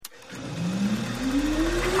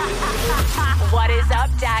What is up,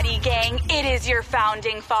 Daddy Gang? It is your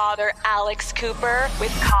founding father, Alex Cooper,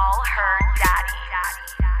 with Call Her Daddy.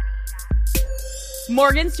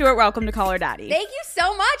 Morgan Stewart, welcome to Call Her Daddy. Thank you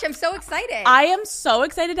so much. I'm so excited. I am so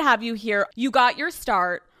excited to have you here. You got your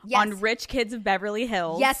start Yes. on Rich Kids of Beverly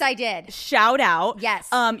Hills. Yes, I did. Shout out. Yes.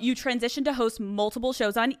 You transitioned to host multiple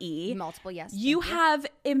shows on E. Multiple, yes. You have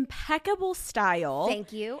impeccable style.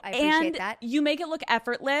 Thank you. I appreciate and that. You make it look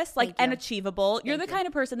effortless, like, Thank you. and achievable. You're the Thank you. kind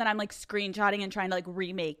of person that I'm like screenshotting and trying to like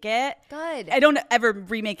remake it. Good. I don't ever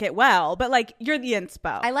remake it well, but like you're the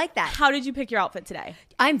inspo. I like that. How did you pick your outfit today?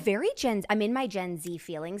 I'm in my Gen Z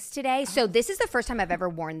feelings today. So this is the first time I've ever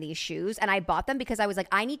worn these shoes. And I bought them because I was like,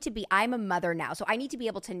 I'm a mother now. So I need to be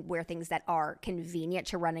able to wear things that are convenient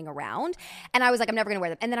to running around. And I was like, I'm never going to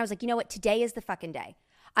wear them. And then I was like, you know what? Today is the fucking day.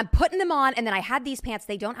 I'm putting them on, and then I had these pants.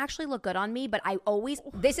 They don't actually look good on me, but I always,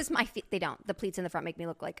 this is my feet. They don't. The pleats in the front make me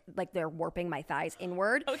look like they're warping my thighs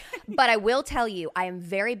inward. Okay. But I will tell you, I am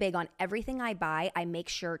very big on everything I buy. I make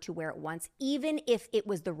sure to wear it once, even if it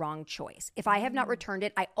was the wrong choice. If I have not returned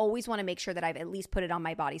it, I always want to make sure that I've at least put it on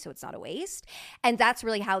my body so it's not a waste. And that's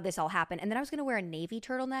really how this all happened. And then I was going to wear a navy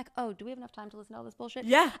turtleneck. Oh, do we have enough time to listen to all this bullshit?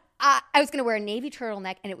 Yeah. I was going to wear a navy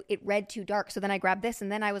turtleneck, and it read too dark. So then I grabbed this,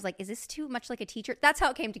 and then I was like, is this too much like a t-shirt? That's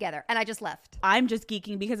how it came together. And I just left. I'm just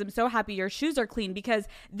geeking because I'm so happy your shoes are clean, because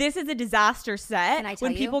this is a disaster set. Can I tell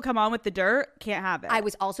when you? People come on with the dirt, can't have it. I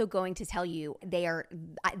was also going to tell you they have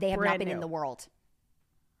Brand not been new. in the world.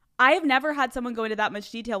 I have never had someone go into that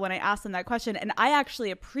much detail when I ask them that question, and I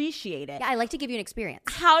actually appreciate it. Yeah, I like to give you an experience.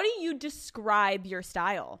 How do you describe your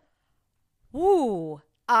style? Ooh.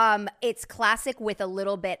 It's classic with a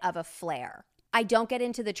little bit of a flair. I don't get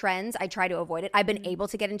into the trends. I try to avoid it. I've been able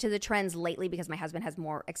to get into the trends lately because my husband has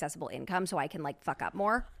more accessible income, so I can like fuck up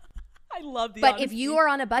more. I love the But honesty. if you are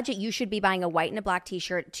on a budget, you should be buying a white and a black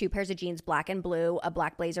t-shirt, 2 pairs of jeans, black and blue, a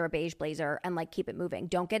black blazer, a beige blazer, and like keep it moving.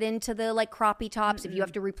 Don't get into the like croppy tops. If you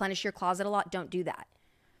have to replenish your closet a lot, don't do that.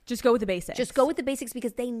 just go with the basics. Just go with the basics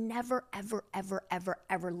because they never, ever, ever, ever,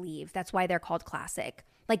 ever leave. That's why they're called classic.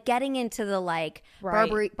 Like getting into the like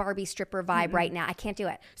Right. Barbie stripper vibe right now, I can't do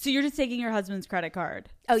it. So you're just taking your husband's credit card.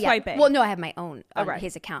 Oh yeah. Swiping. Well, no, I have my own on right.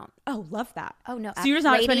 his account. Oh, love that. Oh no. So you're just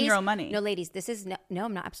not ladies, spending your own money. No, ladies, this is no.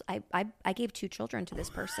 I'm not. I gave 2 children to this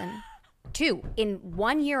person. 2 in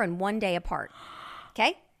 1 year and 1 day apart.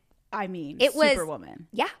 Okay. I mean, It was Superwoman.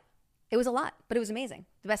 Yeah. It was a lot, but it was amazing.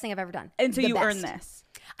 The best thing I've ever done. And so The you best. earned this.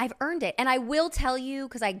 I've earned it. And I will tell you,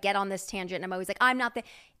 because I get on this tangent and I'm always like, I'm not the.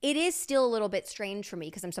 It is still a little bit strange for me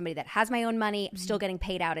because I'm somebody that has my own money. I'm still getting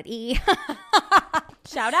paid out at E.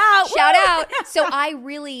 Shout out. Shout Woo! out. So I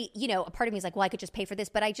really, a part of me is like, well, I could just pay for this.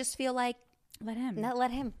 But I just feel like, Let him.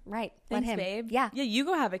 let him. Right. Thanks, let him. babe. Yeah. Yeah, you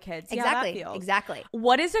go have a kid. See how that Exactly. feels. Exactly.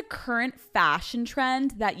 What is a current fashion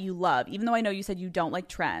trend that you love? Even though I know you said you don't like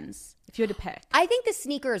trends. If you had to pick. I think the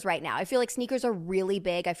sneakers right now. I feel like sneakers are really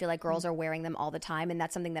big. I feel like girls are wearing them all the time, and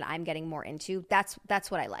that's something that I'm getting more into. That's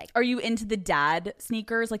what I like. Are you into the dad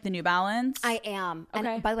sneakers, like the New Balance? I am. Okay.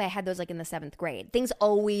 And by the way, I had those like in the 7th grade. Things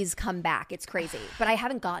always come back. It's crazy. But I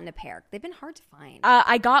haven't gotten a pair. They've been hard to find.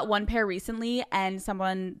 I got one pair recently, and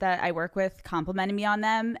someone that I work with complimented me on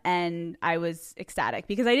them, and I was ecstatic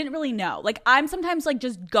because I didn't really know. Like, I'm sometimes like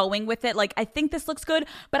just going with it. Like, I think this looks good,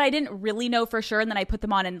 but I didn't really know for sure. And then I put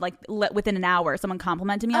them on, and like within an hour, someone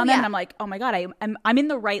complimented me on them, and I'm like, oh my god, I'm in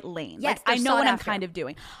the right lane. Yes, like, I they're know what sought I'm after. kind of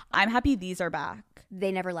doing. I'm happy these are back.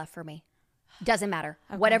 They never left for me. Doesn't matter.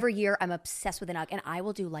 Okay. Whatever year, I'm obsessed with an UGG, and I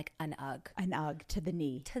will do like an UGG. An UGG to the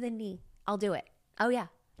knee. To the knee. I'll do it. Oh yeah.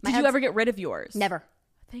 Did you ever get rid of yours? Never.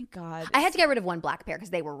 Thank God. I had to get rid of one black pair because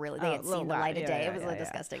they were really, they had little seen the loud. light of day. Yeah, It was yeah,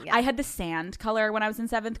 disgusting. Yeah. I had the sand color when I was in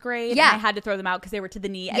 7th grade. Yeah. And I had to throw them out because they were to the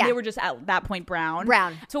knee, and Yeah. they were just at that point brown.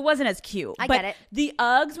 So it wasn't as cute. I but get it. The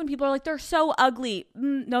Uggs, when people are like, they're so ugly.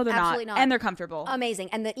 No, they're Absolutely not. And they're comfortable. Amazing.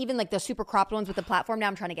 And even like the super cropped ones with the platform, now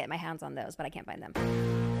I'm trying to get my hands on those, but I can't find them.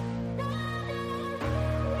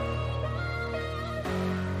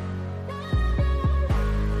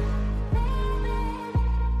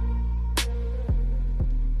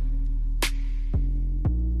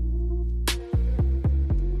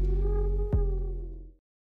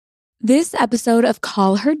 This episode of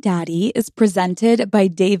Call Her Daddy is presented by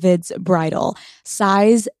David's Bridal.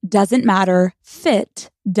 Size doesn't matter, fit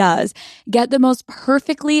does. Get the most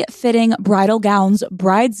perfectly fitting bridal gowns,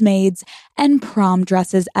 bridesmaids, and prom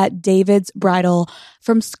dresses at David's Bridal.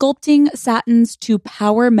 From sculpting satins to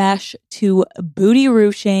power mesh to booty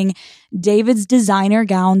ruching, David's designer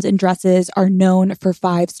gowns and dresses are known for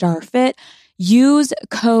 5-star fit. Use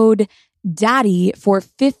code DADDY for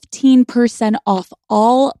 15% off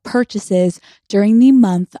all purchases during the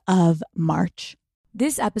month of March.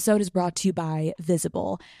 This episode is brought to you by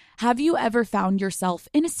Visible. Have you ever found yourself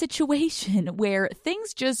in a situation where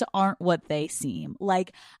things just aren't what they seem?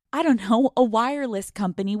 Like, I don't know, a wireless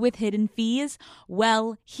company with hidden fees?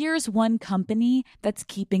 Well, here's one company that's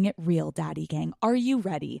keeping it real, Daddy Gang. Are you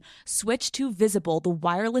ready? Switch to Visible, the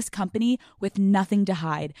wireless company with nothing to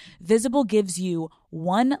hide. Visible gives you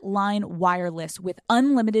one-line wireless with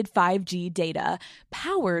unlimited 5G data,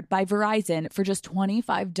 powered by Verizon for just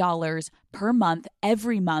 $25 per month,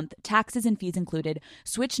 every month, taxes and fees included.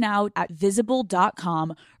 Switch now at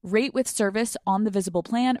Visible.com. Rate with service on the Visible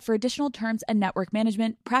plan. For additional terms and network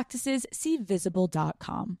management practices, see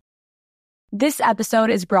Visible.com. This episode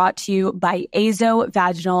is brought to you by Azo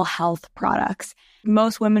Vaginal Health Products.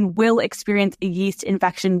 Most women will experience a yeast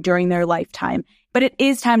infection during their lifetime, but it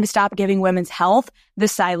is time to stop giving women's health the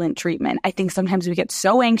silent treatment. I think sometimes we get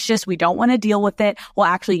so anxious, we don't want to deal with it. Well,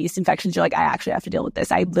 actually, yeast infections, you're like, I actually have to deal with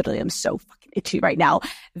this. I literally am so fucking itchy right now.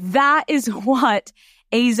 That is what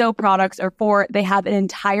Azo products are for. They have an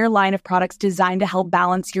entire line of products designed to help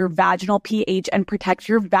balance your vaginal pH and protect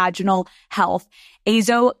your vaginal health.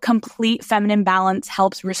 Azo Complete Feminine Balance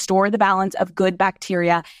helps restore the balance of good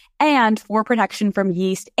bacteria and for protection from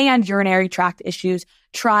yeast and urinary tract issues.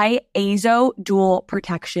 Try Azo Dual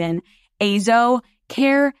Protection. Azo,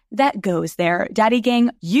 care that goes there. Daddy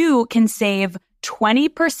Gang, you can save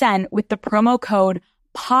 20% with the promo code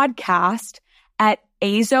podcast at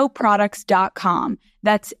azoproducts.com.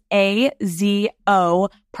 That's AZO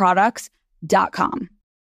products.com.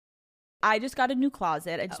 I just got a new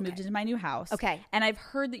closet. I just moved into my new house. Okay. And I've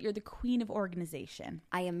heard that you're the queen of organization.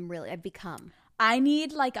 I've become. I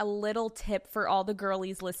need like a little tip for all the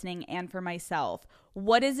girlies listening and for myself.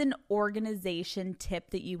 What is an organization tip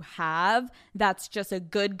that you have that's just a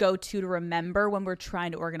good go-to to remember when we're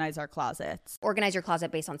trying to organize our closets? Organize your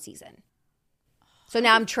closet based on season. So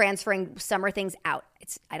now I'm transferring summer things out.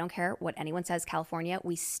 I don't care what anyone says, California,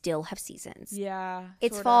 we still have seasons. Yeah.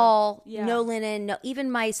 It's fall, no linen. No, even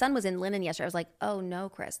my son was in linen yesterday. I was like, oh no,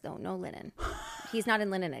 Chris, no linen. He's not in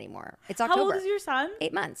linen anymore. It's October. How old is your son?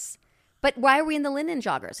 8 months. But why are we in the linen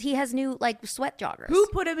joggers? He has new like sweat joggers. Who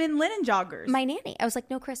put him in linen joggers? My nanny. I was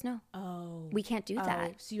like, no, Chris, no. Oh. We can't do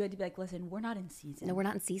that. So you had to be like, listen, we're not in season. No, we're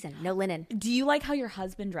not in season. No linen. Do you like how your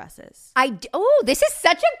husband dresses? This is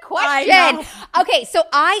such a question. Okay, so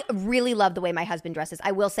I really love the way my husband dresses.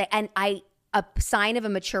 I will say, and a sign of a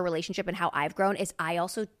mature relationship and how I've grown is I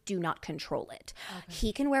also do not control it. Okay.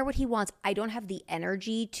 He can wear what he wants. I don't have the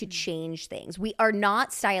energy to change things. We are not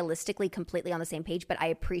stylistically completely on the same page, but I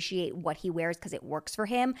appreciate what he wears because it works for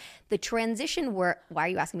him. The transition why are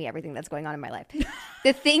you asking me everything that's going on in my life?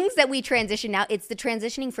 The things that we transition now, it's the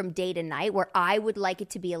transitioning from day to night where I would like it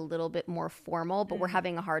to be a little bit more formal, but we're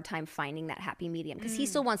having a hard time finding that happy medium because he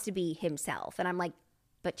still wants to be himself. And I'm like,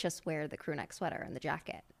 but just wear the crew neck sweater and the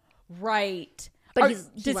jacket. Right. But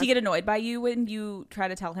does he get annoyed by you when you try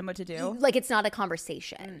to tell him what to do? Like, it's not a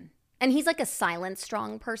conversation. And he's like a silent,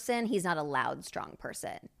 strong person. He's not a loud, strong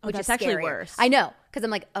person. Which that's is actually scarier. worse. I know. Because I'm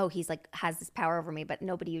like, oh, he's like has this power over me, but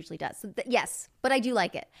nobody usually does. So yes, but I do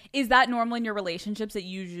like it. Is that normal in your relationships that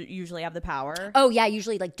you usually have the power? Oh, yeah.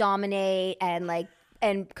 Usually like dominate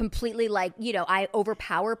and completely like, I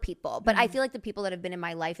overpower people. But I feel like the people that have been in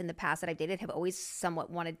my life in the past that I've dated have always somewhat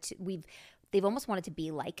wanted to, they've almost wanted to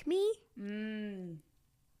be like me.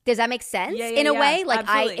 Does that make sense? In a way, like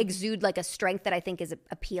absolutely. I exude like a strength that I think is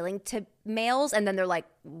appealing to males, and then they're like,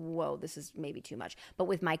 whoa, this is maybe too much. But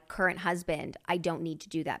with my current husband, I don't need to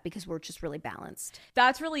do that because we're just really balanced.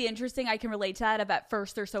 That's really interesting. I can relate to that. Of at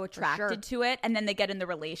first they're so attracted to it, and then they get in the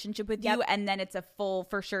relationship with you, and then it's a full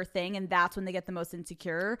for sure thing, and that's when they get the most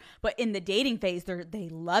insecure. But in the dating phase, they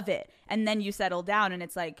love it, and then you settle down, and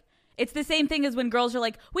it's like, it's the same thing as when girls are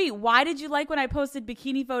like, wait, why did you like when I posted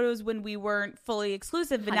bikini photos when we weren't fully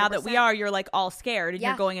exclusive? But 100%. Now that we are, you're like all scared and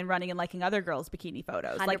you're going and running and liking other girls' bikini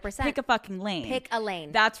photos. 100%. Like, pick a fucking lane. Pick a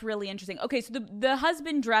lane. That's really interesting. Okay, so the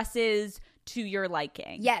husband dresses to your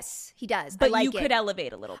liking. Yes, he does. But you could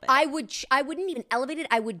elevate a little bit. I wouldn't even elevate it.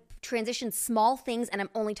 I would transition small things, and I'm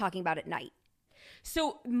only talking about at night.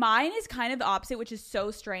 So mine is kind of the opposite, which is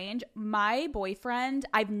so strange. My boyfriend,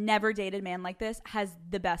 I've never dated a man like this, has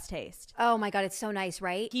the best taste. Oh my God, it's so nice,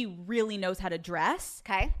 right? He really knows how to dress.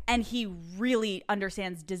 Okay. And he really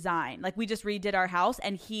understands design. Like, we just redid our house,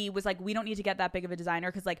 and he was like, we don't need to get that big of a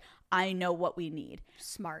designer because, like, I know what we need.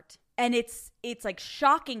 Smart. And it's like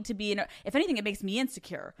shocking to be if anything, it makes me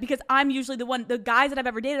insecure because I'm usually the guys that I've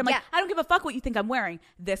ever dated, I'm like, I don't give a fuck what you think I'm wearing.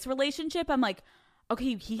 This relationship, I'm like,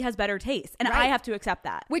 okay, he has better taste, and I have to accept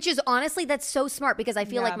that. Which is honestly, that's so smart because I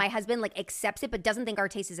feel like my husband like accepts it, but doesn't think our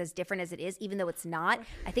taste is as different as it is, even though it's not.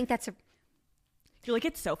 I think that's You're like,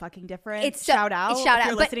 it's so fucking different. It's so, shout out if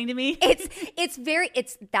you're but listening to me.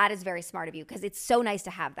 That is very smart of you because it's so nice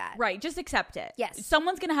to have that. Right. Just accept it. Yes.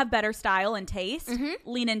 Someone's going to have better style and taste.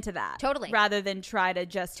 Lean into that. Totally. Rather than try to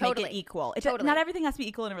just make it equal. Not everything has to be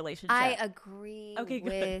equal in a relationship. I agree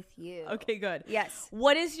with you. Okay, good. Yes.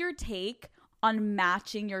 What is your take on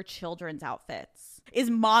matching your children's outfits? Is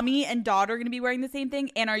mommy and daughter going to be wearing the same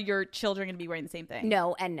thing? And are your children going to be wearing the same thing?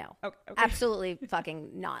 No and no. Okay. Absolutely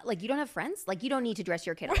fucking not. Like, you don't have friends? Like, you don't need to dress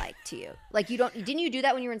your kid alike to you. Like, didn't you do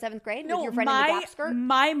that when you were in 7th grade with your friend in the gap skirt?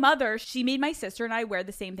 My mother, she made my sister and I wear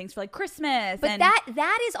the same things for like Christmas. But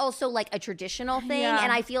that is also like a traditional thing. Yeah.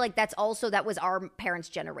 And I feel like that was our parents'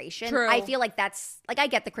 generation. True. I feel like that's, like, I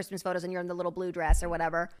get the Christmas photos and you're in the little blue dress or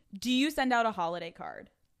whatever. Do you send out a holiday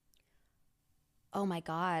card? Oh my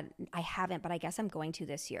God, I haven't, but I guess I'm going to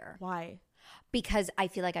this year. Why? Because I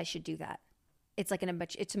feel like I should do that. It's like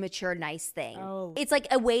it's a mature, nice thing. Oh. It's like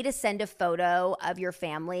a way to send a photo of your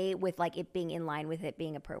family with like it being in line with it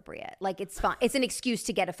being appropriate. Like, it's fun. It's an excuse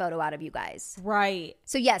to get a photo out of you guys. Right.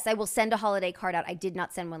 So yes, I will send a holiday card out. I did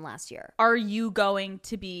not send one last year. Are you going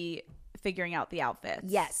to be figuring out the outfits?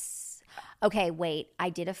 Yes. Okay, wait. I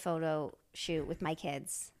did a photo shoot with my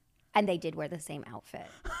kids and they did wear the same outfit.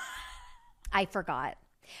 I forgot.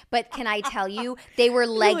 But can I tell you, they were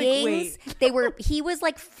leggings. He was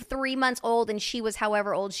like 3 months old and she was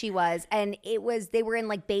however old she was. And they were in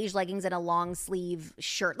like beige leggings and a long sleeve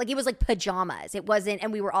shirt. Like, it was like pajamas. It wasn't,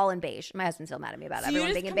 and we were all in beige. My husband's still mad at me about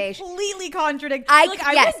everyone being in beige. Completely contradict. I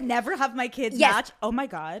would never have my kids match. Oh my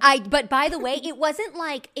God. But by the way, it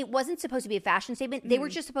wasn't supposed to be a fashion statement. They were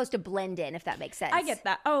just supposed to blend in, if that makes sense. I get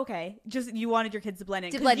that. Oh, okay. Just, you wanted your kids to blend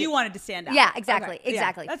in because you wanted to stand out. Yeah, exactly. Okay.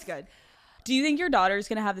 Exactly. Yeah, that's good. Do you think your daughter's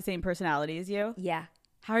going to have the same personality as you? Yeah.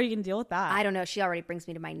 How are you going to deal with that? I don't know. She already brings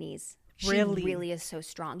me to my knees. She really is so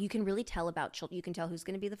strong. You can really tell about children. You can tell who's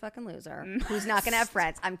going to be the fucking loser, who's not going to have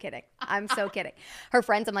friends. I'm kidding. I'm so kidding. Her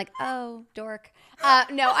friends, I'm like, oh, dork.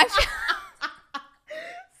 No, I'm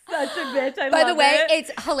such a bitch. By the way, it's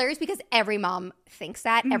hilarious because every mom thinks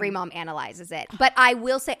that. Every mom analyzes it. But I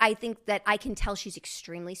will say, I think that I can tell she's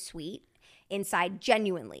extremely sweet inside,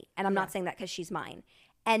 genuinely. And I'm not saying that because she's mine.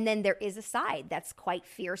 And then there is a side that's quite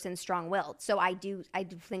fierce and strong-willed. So I do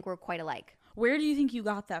think we're quite alike. Where do you think you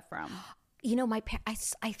got that from? You know,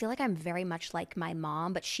 I feel like I'm very much like my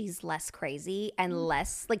mom, but she's less crazy and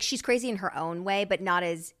less, like, she's crazy in her own way, but not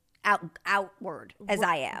as outward as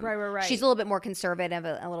I am. Right. She's a little bit more conservative,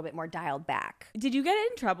 a little bit more dialed back. Did you get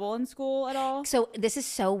in trouble in school at all? So this is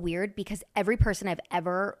so weird because every person I've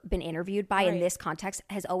ever been interviewed by in this context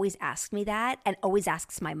has always asked me that and always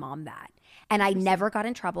asks my mom that. And I never got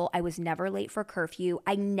in trouble. I was never late for curfew.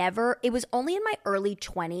 It was only in my early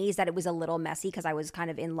 20s that it was a little messy because I was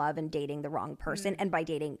kind of in love and dating the wrong person. And by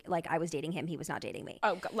dating, like, I was dating him, he was not dating me.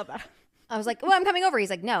 Oh, God, love that. I was like, well, I'm coming over. He's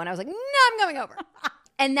like, no. And I was like, no, I'm coming over.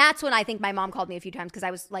 And that's when I think my mom called me a few times because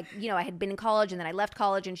I was like, you know, I had been in college and then I left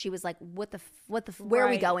college and she was like, where are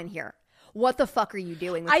we going here? What the fuck are you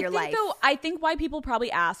doing with your life? I think why people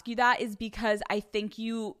probably ask you that is because I think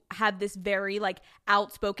you have this very like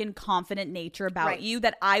outspoken, confident nature about you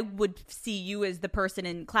that I would see you as the person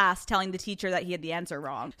in class telling the teacher that he had the answer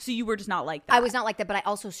wrong. So you were just not like that. I was not like that, but I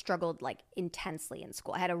also struggled like intensely in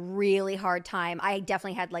school. I had a really hard time. I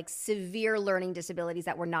definitely had like severe learning disabilities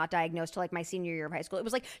that were not diagnosed till like my senior year of high school. It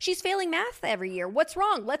was like, she's failing math every year. What's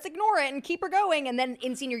wrong? Let's ignore it and keep her going. And then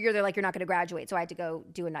in senior year, they're like, you're not going to graduate. So I had to go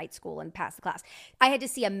do a night school and pass the class. I had to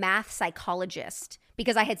see a math psychologist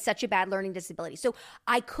because I had such a bad learning disability. So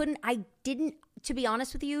to be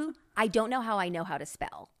honest with you, I don't know how I know how to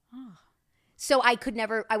spell. So I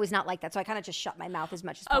was not like that. So I kind of just shut my mouth as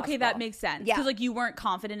much as possible. Okay, that makes sense. Yeah. Because like you weren't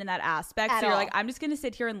confident in that aspect. At so you're all. like, I'm just going to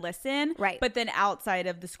sit here and listen. Right. But then outside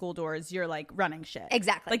of the school doors, you're like running shit.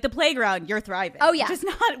 Exactly. Like the playground, you're thriving. Oh, yeah. Just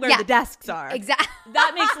not where the desks are. Exactly.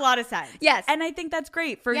 That makes a lot of sense. Yes. And I think that's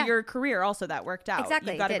great for your career also that worked out.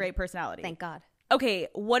 Exactly. You've got a great personality. Thank God. Okay,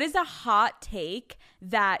 what is a hot take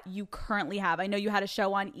that you currently have? I know you had a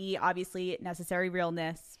show on E, obviously, Necessary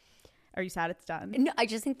Realness. Are you sad it's done? No, I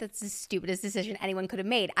just think that's the stupidest decision anyone could have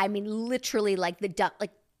made. I mean, literally, like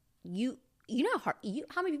you know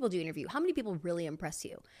how many people do you interview? How many people really impress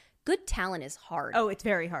you? Good talent is hard. Oh, it's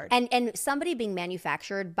very hard. And somebody being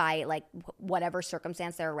manufactured by like whatever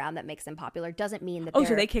circumstance they're around that makes them popular doesn't mean that. Oh,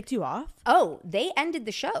 so they kicked you off? Oh, they ended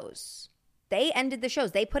the shows.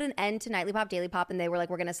 They put an end to Nightly Pop, Daily Pop, and they were like,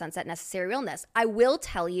 we're going to sunset Necessary Realness. I will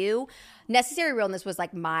tell you, Necessary Realness was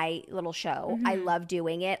like my little show. I love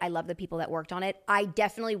doing it. I love the people that worked on it. I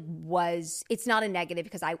definitely was, it's not a negative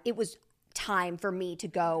because it was time for me to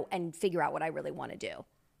go and figure out what I really want to do.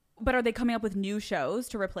 But are they coming up with new shows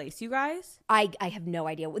to replace you guys? I have no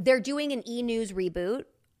idea. They're doing an E! News reboot.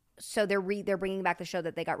 So they're bringing back the show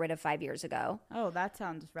that they got rid of 5 years ago. Oh, that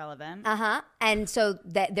sounds relevant. And so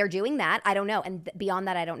they're doing that. I don't know. And beyond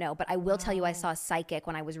that, I don't know. But I will tell you, I saw a psychic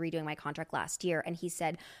when I was redoing my contract last year. And he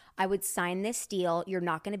said, I would sign this deal. You're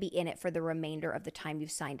not going to be in it for the remainder of the time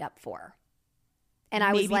you've signed up for. And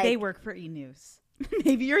I was like, maybe they work for E! News.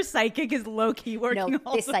 Maybe your psychic is low-key working.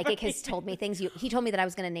 No, this psychic has told me things. He told me that I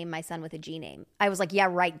was going to name my son with a G name. I was like, yeah,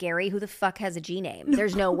 right, Gary. Who the fuck has a G name?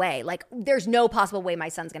 There's no way. Like, there's no possible way my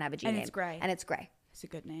son's going to have a G name. And it's gray. And it's gray. It's a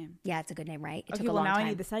good name. Yeah, it's a good name, right? It okay, took a long now time. I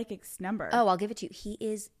need the psychic's number. Oh, I'll give it to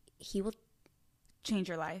you. He will change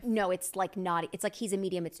your life. No, it's like not. It's like he's a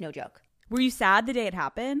medium. It's no joke. Were you sad the day it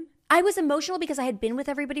happened? I was emotional because I had been with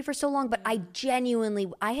everybody for so long, but I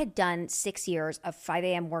had done 6 years of 5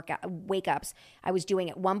 a.m. wake ups. I was doing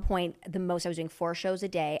at one point, the most I was doing 4 shows a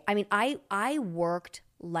day. I mean, I worked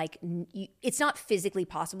like it's not physically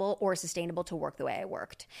possible or sustainable to work the way I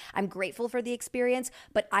worked. I'm grateful for the experience,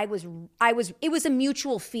 but it was a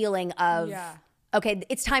mutual feeling of, okay,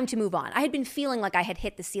 it's time to move on. I had been feeling like I had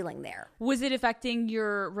hit the ceiling there. Was it affecting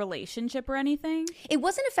your relationship or anything? It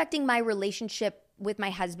wasn't affecting my relationship with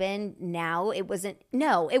my husband now. It wasn't.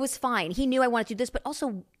 No, it was fine. He knew I wanted to do this, but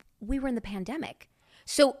also we were in the pandemic.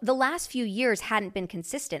 So the last few years hadn't been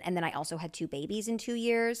consistent. And then I also had 2 babies in 2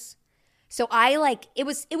 years. So it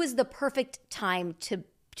was the perfect time to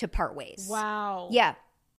part ways. Wow. Yeah.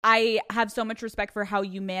 I have so much respect for how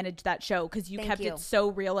you managed that show because you kept it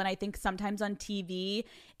so real. And I think sometimes on TV,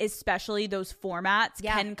 especially those formats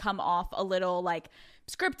can come off a little like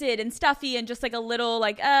scripted and stuffy and just like a little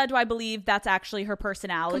like, do I believe that's actually her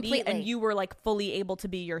personality? Completely. And you were like fully able to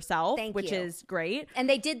be yourself, which is great. And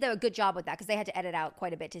they did a good job with that because they had to edit out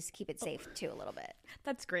quite a bit to keep it safe too a little bit.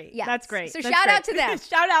 That's great. Yeah. That's great. So that's shout great. out to them.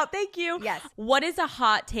 Shout out. Thank you. Yes. What is a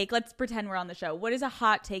hot take? Let's pretend we're on the show. What is a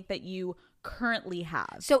hot take that you currently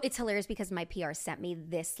have? So it's hilarious because my PR sent me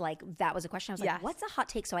this, like, that was a question. I was like, what's a hot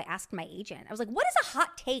take? So I asked my agent. I was like, what is a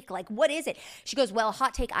hot take? Like, what is it? She goes, well, a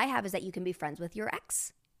hot take I have is that you can be friends with your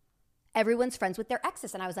ex. Everyone's friends with their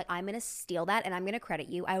exes. And I was like, I'm going to steal that and I'm going to credit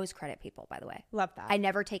you. I always credit people, by the way. Love that. I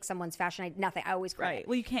never take someone's fashion. Nothing. I always credit. Right.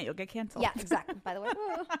 Well, you can't. You'll get canceled. Yeah, exactly. By the way.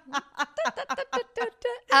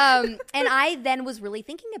 And I then was really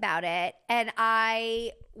thinking about it. And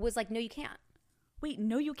I was like, no, you can't. Wait,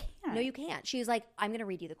 no, you can't. No, you can't. She was like, I'm going to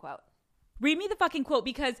read you the quote. Read me the fucking quote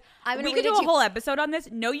because we read could do it a to you. whole episode on this.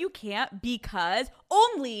 No, you can't because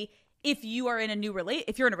only if you are in a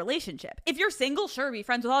if you're in a relationship. If you're single, sure, be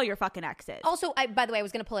friends with all your fucking exes. Also, by the way, I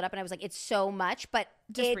was going to pull it up and I was like, it's so much, but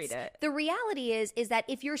just read it. The reality is that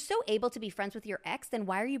if you're so able to be friends with your ex, then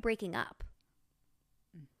why are you breaking up?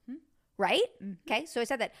 Right? Mm-hmm. Okay. So I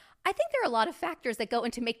said that. I think there are a lot of factors that go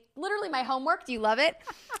into literally my homework. Do you love it?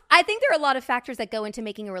 I think there are a lot of factors that go into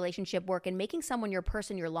making a relationship work and making someone your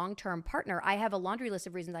person, your long-term partner. I have a laundry list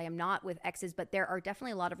of reasons I am not with exes, but there are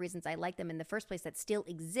definitely a lot of reasons I like them in the first place that still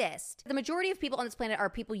exist. The majority of people on this planet are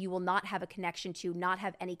people you will not have a connection to, not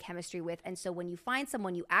have any chemistry with. And so when you find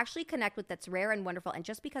someone you actually connect with that's rare and wonderful, and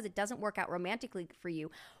just because it doesn't work out romantically for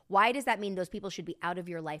you, why does that mean those people should be out of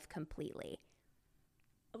your life completely?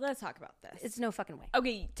 Let's talk about this. It's no fucking way.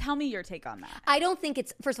 Okay, tell me your take on that. I don't think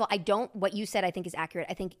it's, first of all, what you said I think is accurate.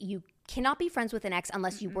 I think you cannot be friends with an ex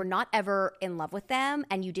unless you were not ever in love with them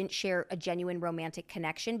and you didn't share a genuine romantic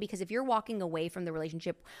connection. Because if you're walking away from the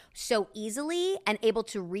relationship so easily and able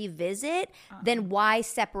to revisit, then why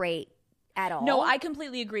separate at all? No, I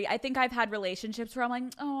completely agree. I think I've had relationships where I'm like,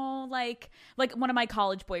 oh, like one of my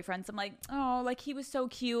college boyfriends, I'm like, oh, like he was so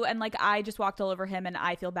cute. And like, I just walked all over him and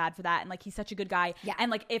I feel bad for that. And like, he's such a good guy. Yeah. And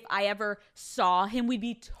like, if I ever saw him, we'd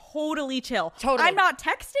be totally chill. Totally. I'm not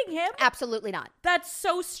texting him. Absolutely not. That's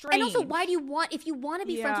so strange. And also, why do you want, if you want to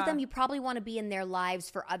be friends with them, you probably want to be in their lives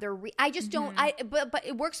for other I just don't, but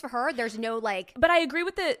it works for her. There's no like. But I agree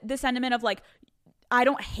with the sentiment of like, I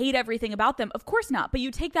don't hate everything about them. Of course not. But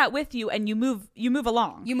you take that with you and you move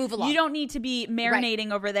along. You move along. You don't need to be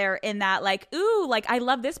marinating over there in that like, ooh, like I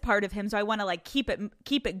love this part of him. So I want to like keep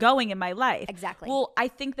it going in my life. Exactly. Well, I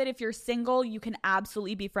think that if you're single, you can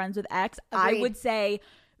absolutely be friends with ex. Agreed. I would say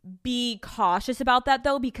be cautious about that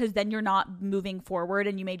though, because then you're not moving forward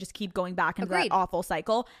and you may just keep going back into that awful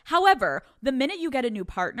cycle. However, the minute you get a new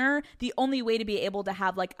partner, the only way to be able to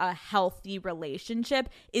have like a healthy relationship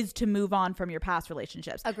is to move on from your past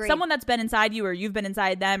relationships. Agreed. Someone that's been inside you or you've been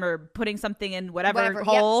inside them or putting something in whatever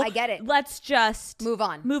hole. Yep, I get it. Let's just move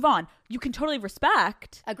on. Move on. you can totally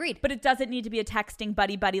respect. Agreed. But it doesn't need to be a texting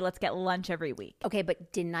buddy, let's get lunch every week. Okay, but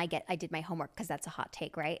I did my homework because that's a hot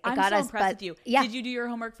take, right? I'm so impressed with you. Yeah. Did you do your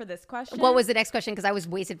homework for this question? What was the next question? Because I was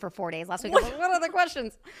wasted for 4 days last week. What are the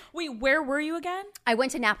questions? Wait, where were you again? I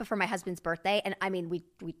went to Napa for my husband's birthday, and I mean,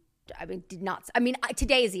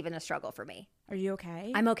 today is even a struggle for me. Are you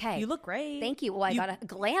okay? I'm okay. You look great. Thank you. Well, I got a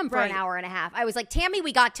glam for an hour and a half. I was like, Tammy,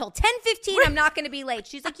 we got till 10:15. I'm not going to be late.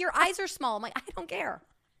 She's like, your eyes are small. I'm like, I don't care.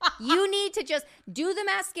 You need to just do the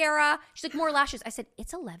mascara. She's like, more lashes. I said,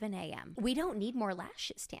 it's 11 a.m. We don't need more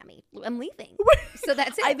lashes, Tammy. I'm leaving. So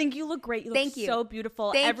that's it. I think you look great. You look so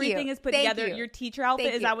beautiful. Everything is put together. Your teacher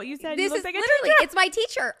outfit, is that what you said? This is literally, it's my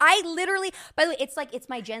teacher. I literally, by the way, it's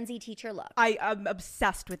my Gen Z teacher look. I'm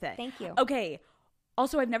obsessed with it. Thank you. Okay.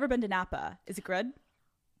 Also, I've never been to Napa. Is it good?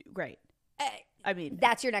 Great. I mean,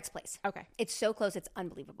 that's your next place. Okay. It's so close. It's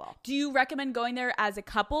unbelievable. Do you recommend going there as a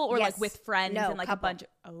couple or like with friends and like couple. a bunch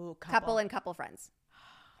of couple and couple friends?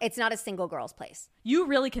 It's not a single girls place. You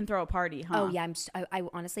really can throw a party, huh? Oh yeah. I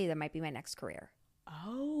honestly, that might be my next career.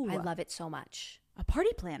 Oh, I love it so much. A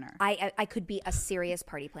party planner. I could be a serious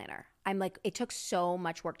party planner. I'm like, it took so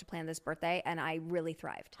much work to plan this birthday, and I really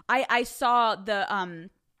thrived. I saw the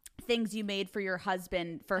things you made for your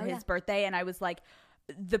husband for his birthday, and I was like,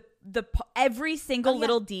 the every single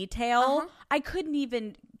little detail, I couldn't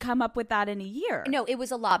even come up with that in a year. No, it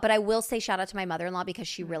was a lot, but I will say shout out to my mother-in-law because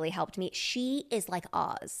she really helped me. She is like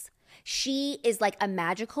Oz. She is like a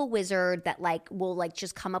magical wizard that like will like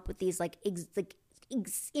just come up with these like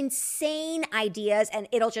insane ideas, and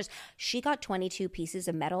she got 22 pieces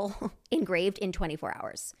of metal engraved in 24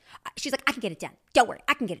 hours. She's like, I can get it done. Don't worry,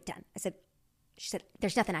 I can get it done. She said,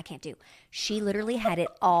 there's nothing I can't do. She literally had it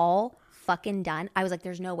all fucking done. I was like,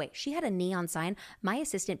 there's no way. She had a neon sign. My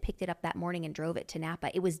assistant picked it up that morning and drove it to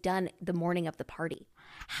Napa. It was done the morning of the party.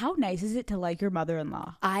 How nice is it to like your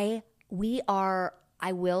mother-in-law? I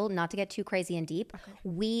will, not to get too crazy and deep,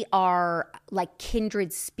 we are like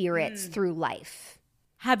kindred spirits through life.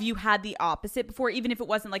 Have you had the opposite before, even if it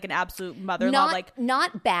wasn't like an absolute mother-in-law?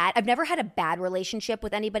 Not bad. I've never had a bad relationship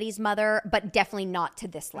with anybody's mother, but definitely not to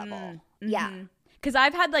this level. Yeah. Because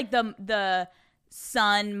I've had like the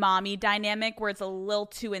son mommy dynamic where it's a little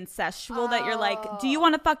too incestual that you're like, do you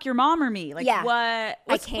want to fuck your mom or me? Like,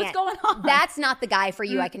 what's going on? That's not the guy for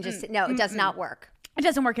you. I can just, no, it does not work. It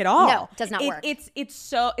doesn't work at all. No, it does not work. It's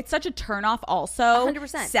such a turnoff also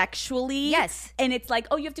 100%. sexually. Yes. And it's like,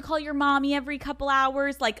 oh, you have to call your mommy every couple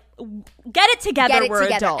hours. Like, get it together. We're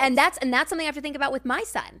adults. And that's something I have to think about with my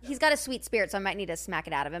son. He's got a sweet spirit, so I might need to smack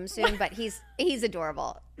it out of him soon, but he's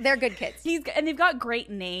adorable. They're good kids. And they've got great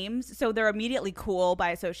names, so they're immediately cool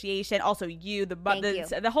by association. Also,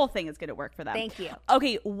 the whole thing is going to work for them. Thank you.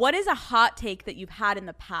 Okay, what is a hot take that you've had in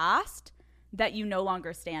the past that you no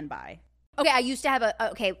longer stand by? Okay, I used to have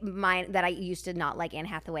mine that I used to not like Anne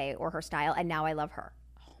Hathaway or her style, and now I love her.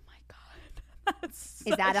 Oh my God.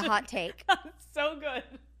 Is that a hot take? That's so good.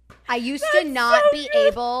 I used to not be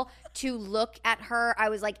able to look at her. I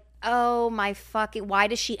was like, oh my fucking, why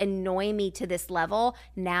does she annoy me to this level?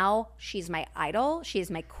 Now she's my idol. She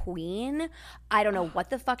is my queen. I don't know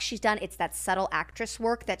what the fuck she's done. It's that subtle actress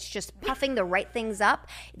work that's just puffing the right things up.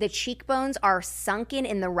 The cheekbones are sunken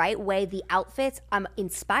in the right way. The outfits, I'm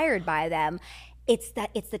inspired by them. It's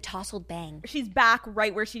the tousled bang. She's back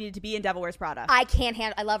right where she needed to be in Devil Wears Prada. I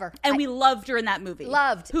love her. And we loved her in that movie.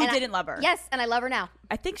 Who didn't love her? Yes, and I love her now.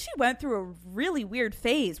 I think she went through a really weird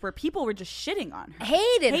phase where people were just shitting on her.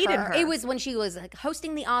 Hated her. It was when she was like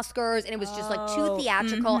hosting the Oscars, and it was just like too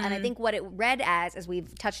theatrical. And I think what it read as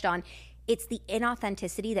we've touched on, it's the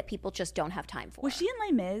inauthenticity that people just don't have time for. Was she in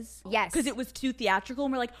Les Mis? Yes. Because it was too theatrical,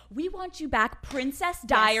 and we're like, we want you back, Princess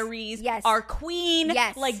Diaries, yes. our queen.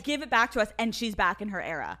 Yes. Like, give it back to us. And she's back in her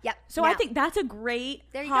era. Yep. So I think that's a great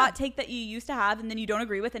hot go. take that you used to have, and then you don't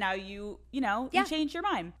agree with, and now you changed your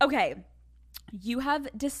mind. Okay. You have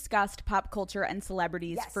discussed pop culture and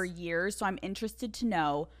celebrities for years, so I'm interested to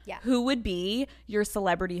know who would be your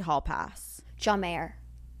celebrity hall pass. John Mayer.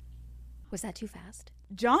 Was that too fast?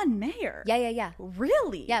 John Mayer? Yeah.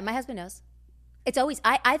 Really? Yeah, my husband knows. It's always,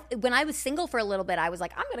 I when I was single for a little bit, I was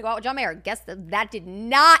like, I'm going to go out with John Mayer. Guess that did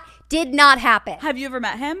not happen. Have you ever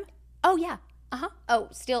met him? Oh, yeah. Oh,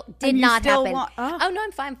 still did not happen. Oh, no,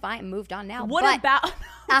 I'm fine. Moved on now. What about?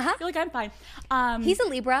 You're like, I'm fine. He's a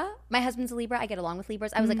Libra. My husband's a Libra. I get along with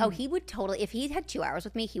Libras. I was like, oh, he would totally, if he had 2 hours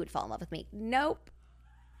with me, he would fall in love with me. Nope.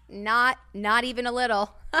 Not even a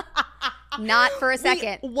little. Not for a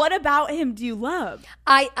second. What about him do you love?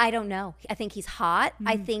 I don't know. I think he's hot.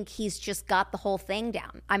 I think he's just got the whole thing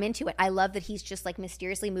down. I'm into it. I love that he's just like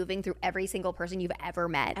mysteriously moving through every single person you've ever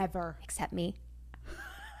met. Ever. Except me.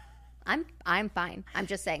 I'm fine. I'm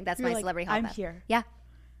just saying that's my celebrity hotbed. I'm here. Yeah.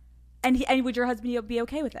 And would your husband be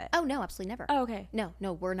okay with it? Oh no, absolutely never. Oh, okay. No,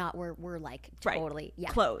 we're not. We're like totally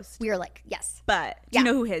closed. We are like yes. But do you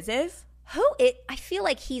know who his is? I feel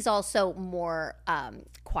like he's also more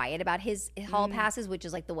quiet about his hall passes, which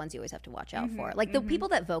is like the ones you always have to watch out for. Like the people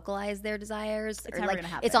that vocalize their desires, it's or never like gonna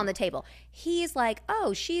happen. it's on the table. He's like,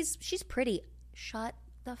 oh, she's pretty. Shut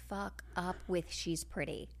the fuck up with she's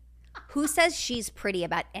pretty. Who says she's pretty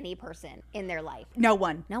about any person in their life? No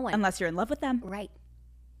one. Unless you're in love with them. Right.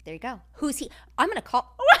 There you go. Who's he? I'm going to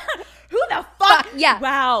call. Who the fuck? Yeah.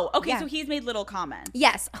 Wow. Okay, Yeah. so he's made little comments.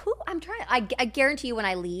 Yes. Who? I'm trying. I guarantee you when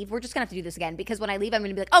I leave, we're just going to have to do this again because when I leave, I'm going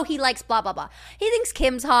to be like, oh, he likes blah, blah, blah. He thinks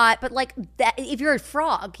Kim's hot, but like that, if you're a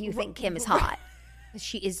frog, you think Kim is hot.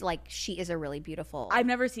 She is a really beautiful. I've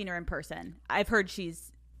never seen her in person. I've heard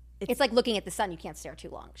she's. It's like looking at the sun. You can't stare too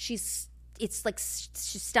long. She's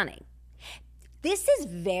stunning. This is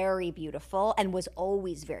very beautiful and was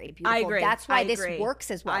always very beautiful. I agree. That's why this works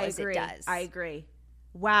as well as it does. I agree.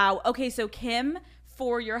 Wow. Okay, so Kim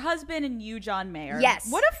for your husband and you, John Mayer. Yes.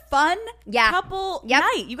 What a fun couple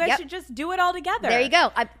night. You guys should just do it all together. There you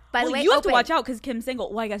go. By the way, you have to watch out because Kim's single.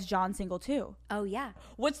 Well, I guess John's single too. Oh, yeah.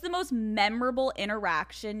 What's the most memorable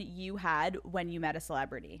interaction you had when you met a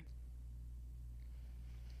celebrity?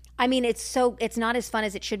 I mean, it's not as fun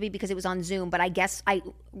as it should be because it was on Zoom, but I guess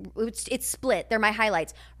it's split. They're my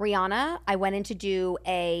highlights. Rihanna, I went in to do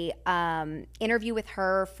a interview with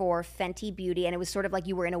her for Fenty Beauty, and it was sort of like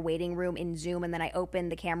you were in a waiting room in Zoom, and then I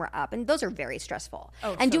opened the camera up, and those are very stressful.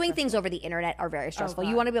 Oh, and so doing stressful. things over the internet are very stressful. God.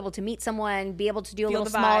 You want to be able to meet someone, be able to do a Feel little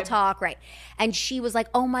the small vibe. talk, right? And she was like,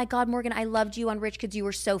 "Oh my God, Morgan, I loved you on Rich Kids. You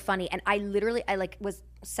were so funny." And I was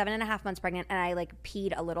 7.5 months pregnant, and I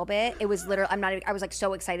peed a little bit. It was literally I was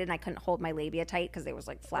so excited, and I couldn't hold my labia tight because they was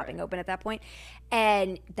flapping open at that point.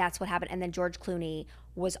 And that's what happened. And then George Clooney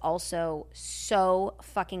was also so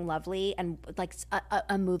fucking lovely and like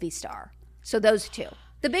a movie star. So those two.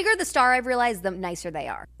 The bigger the star, I've realized, the nicer they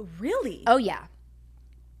are. Really? Oh, yeah.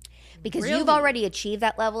 Because Really? you've already achieved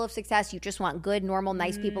that level of success. You just want good, normal,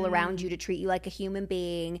 nice people around you to treat you like a human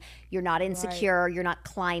being. You're not insecure. You're not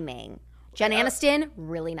climbing. Jen Aniston,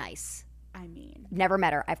 really nice. I mean, never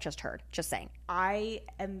met her. I've just heard. Just saying. I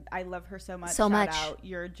love her so much. So Shout much. Out.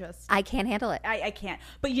 You're just. I can't handle it. I can't.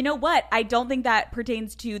 But you know what? I don't think that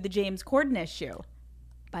pertains to the James Corden issue.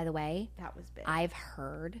 By the way, That was big. I've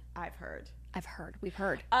heard. We've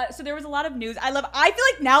heard. So there was a lot of news. I feel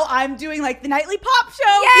like now I'm doing the nightly pop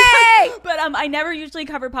show. Yay! But I never usually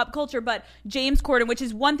cover pop culture. But James Corden, which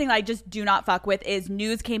is one thing that I just do not fuck with, is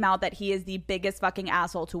news came out that he is the biggest fucking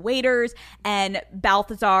asshole to waiters. And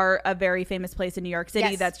Balthazar, a very famous place in New York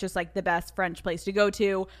City, that's just the best French place to go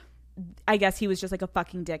to. I guess he was just a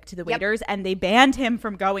fucking dick to the waiters, and they banned him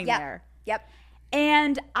from going there. Yep.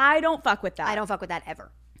 And I don't fuck with that. I don't fuck with that ever.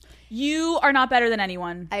 You are not better than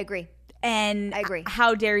anyone. I agree. And I agree.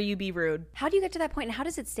 How dare you be rude? How do you get to that point, and how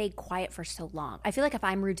does it stay quiet for so long? I feel like if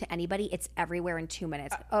I'm rude to anybody, it's everywhere in 2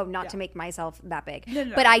 minutes. Not to make myself that big.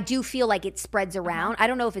 No. But I do feel like it spreads around. I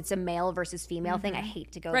don't know if it's a male versus female thing. I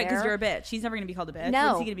hate to go there. Right, because you're a bitch. He's never going to be called a bitch. No.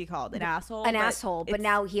 What's he going to be called? An asshole? An asshole. But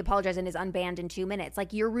now he apologized and is unbanned in 2 minutes.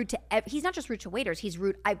 You're rude to he's not just rude to waiters. He's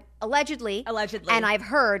rude. Allegedly. And I've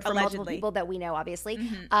heard from multiple people that we know, obviously,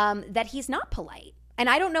 that he's not polite. And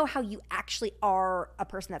I don't know how you actually are a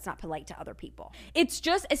person that's not polite to other people. It's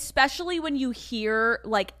just, especially when you hear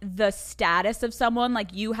the status of someone,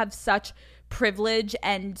 you have such privilege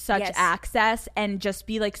and such access, and just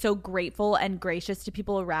be so grateful and gracious to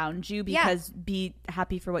people around you, because be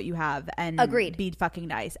happy for what you have, and agreed, be fucking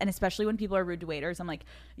nice. And especially when people are rude to waiters, I'm like,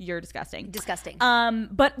 you're disgusting.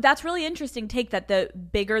 But that's really interesting take, that the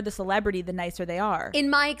bigger the celebrity, the nicer they are. In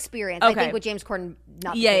my experience, I think with James Corden,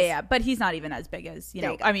 not the case. But he's not even as big as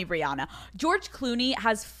Rihanna. George Clooney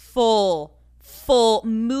has full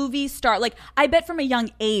movie star. I bet from a young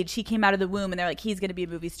age he came out of the womb and they're he's going to be a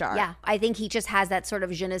movie star. Yeah, I think he just has that sort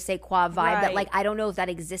of je ne sais quoi vibe that I don't know if that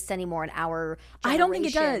exists anymore in our generation. I don't think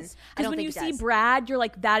it does. Because when you see Brad, you're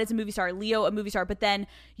that is a movie star. Leo, a movie star. But then,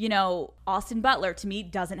 Austin Butler, to me,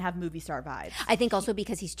 doesn't have movie star vibes. I think also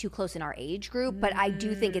because he's too close in our age group, but I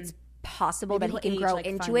do think it's possible that he can grow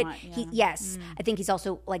into it. I think he's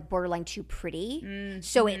also borderline too pretty.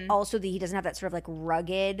 So it also he doesn't have that sort of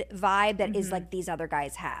rugged vibe that is these other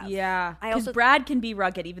guys have. Yeah, because Brad can be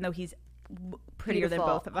rugged even though he's prettier beautiful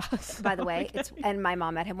than both of us. By the way, and my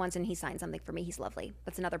mom met him once and he signed something for me. He's lovely.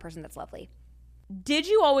 That's another person that's lovely. Did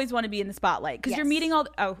you always want to be in the spotlight? Because you're meeting all.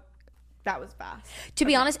 That was fast. To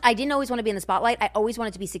be honest, I didn't always want to be in the spotlight. I always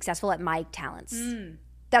wanted to be successful at my talents.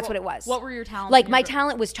 That's what it was. What were your talents? Like my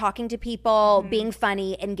talent was talking to people, being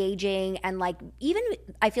funny, engaging, and like even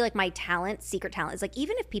I feel like my talent, secret talent, is like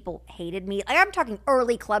even if people hated me, like I'm talking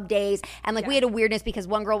early club days, and like we had a weirdness because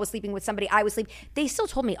one girl was sleeping with somebody, I was sleeping. They still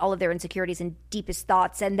told me all of their insecurities and deepest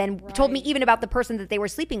thoughts, and then told me even about the person that they were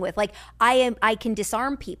sleeping with. Like I can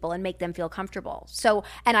disarm people and make them feel comfortable. So,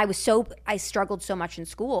 and I struggled so much in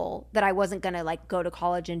school that I wasn't gonna like go to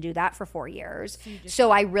college and do that for 4 years.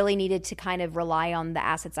 So I really needed to kind of rely on the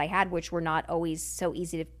assets I had, which were not always so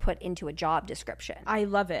easy to put into a job description. I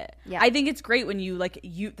love it. Yeah. I think it's great when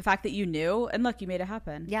the fact that you knew, and look, you made it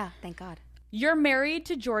happen. Yeah, thank God. You're married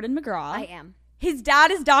to Jordan McGraw. I am. His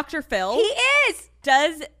dad is Dr. Phil. He is.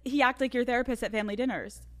 Does he act like your therapist at family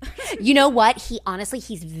dinners? You know what?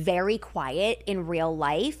 He's very quiet in real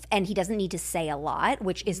life, and he doesn't need to say a lot,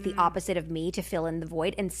 which is the opposite of me, to fill in the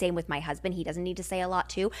void. And same with my husband. He doesn't need to say a lot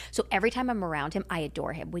too. So every time I'm around him, I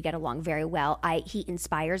adore him. We get along very well. He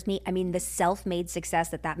inspires me. I mean, the self-made success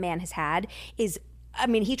that man has had is, I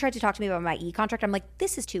mean, he tried to talk to me about my e-contract. I'm like,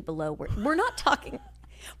 this is too below. We're not talking.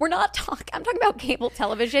 I'm talking about cable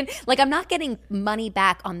television. Like, I'm not getting money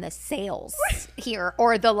back on the sales here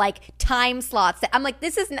or the like time slots. I'm like,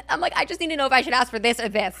 I just need to know if I should ask for this or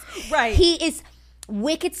this. Right. He is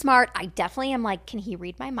wicked smart. I definitely am like, can he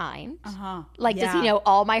read my mind? Like, does he know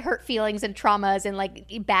all my hurt feelings and traumas and like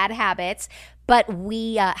bad habits? But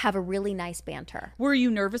we have a really nice banter. Were you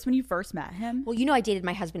nervous when you first met him? Well, you know, I dated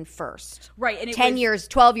my husband first. Right. And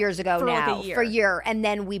 12 years ago for now. like a year. For a year. And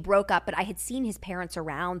then we broke up, but I had seen his parents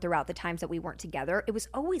around throughout the times that we weren't together. It was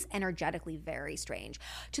always energetically very strange,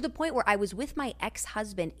 to the point where I was with my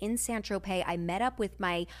ex-husband in Saint-Tropez. I met up with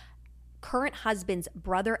my current husband's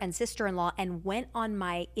brother and sister-in-law and went on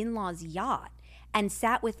my in-law's yacht and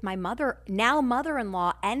sat with my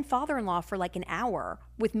mother-in-law and father-in-law for like an hour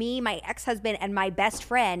with me, my ex-husband, and my best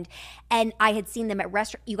friend. And I had seen them at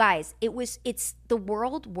restaurants. You guys, it's the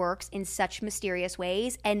world works in such mysterious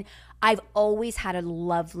ways, and I've always had a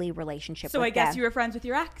lovely relationship with them. So I guess you were friends with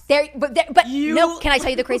your ex. But no, can I tell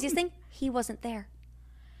you the craziest thing? He wasn't there.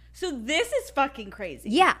 So this is fucking crazy.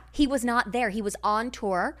 Yeah, he was not there. He was on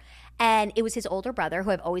tour, and it was his older brother,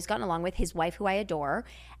 who I've always gotten along with, his wife, who I adore.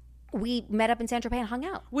 We met up in Saint-Tropez and hung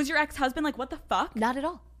out. Was your ex-husband like, what the fuck? Not at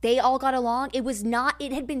all. They all got along.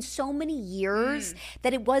 It had been so many years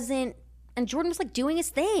that it wasn't, and Jordan was like doing his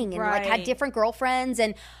thing and like had different girlfriends.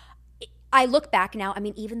 And I look back now, I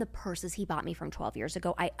mean, even the purses he bought me from 12 years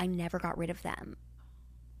ago, I never got rid of them.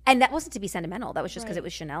 And that wasn't to be sentimental. That was just because it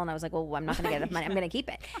was Chanel. And I was like, well, I'm not going to get enough money. I'm going to keep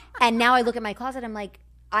it. And now I look at my closet. I'm like,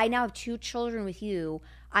 I now have 2 children with you.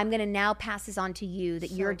 I'm going to now pass this on to you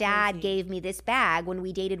that your dad gave me this bag when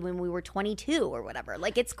we dated when we were 22 or whatever.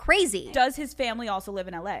 Like, it's crazy. Does his family also live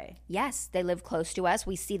in LA? Yes, they live close to us.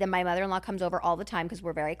 We see them. My mother-in-law comes over all the time because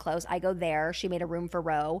we're very close. I go there. She made a room for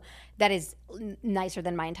Ro that is nicer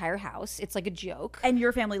than my entire house. It's like a joke. And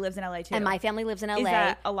your family lives in LA too? And my family lives in LA. Is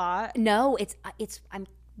that a lot? No,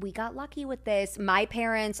 we got lucky with this. My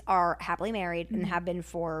parents are happily married and have been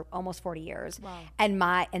for almost 40 years. Wow. And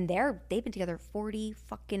they've been together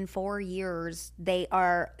 4 years. They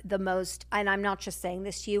are the most, and I'm not just saying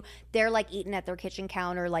this to you, they're like eating at their kitchen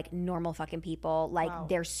counter like normal fucking people. Like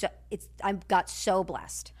I've got so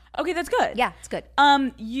blessed. Okay, that's good. Yeah, it's good.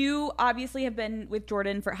 You obviously have been with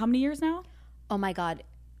Jordan for how many years now? Oh my God,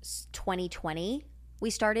 2020 we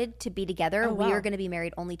started to be together. Oh, wow. We are going to be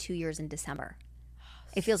married only 2 years in December.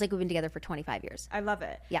 It feels like we've been together for 25 years. I love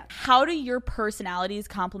it. Yeah. How do your personalities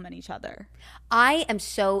complement each other? I am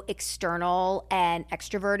so external and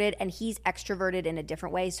extroverted, and he's extroverted in a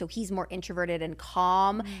different way. So he's more introverted and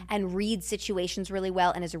calm and reads situations really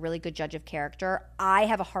well and is a really good judge of character. I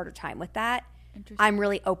have a harder time with that. I'm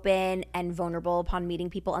really open and vulnerable upon meeting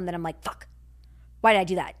people, and then I'm like, fuck, why did I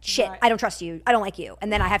do that? Shit, I don't trust you. I don't like you.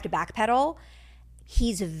 And then I have to backpedal.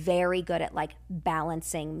 He's very good at like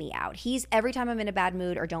balancing me out. Every time I'm in a bad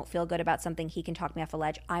mood or don't feel good about something, he can talk me off a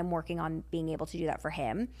ledge. I'm working on being able to do that for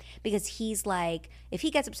him, because he's like, if he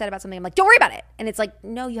gets upset about something, I'm like, don't worry about it. And it's like,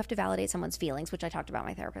 no, you have to validate someone's feelings, which I talked about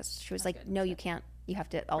my therapist. She was like, no, you can't. You have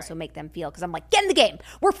to also make them feel, because I'm like, get in the game.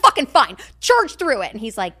 We're fucking fine. Charge through it. And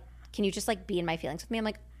he's like, can you just like be in my feelings with me? I'm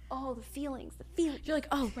like, oh, the feelings. You're like,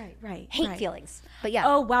 oh, right. Hate feelings. But yeah.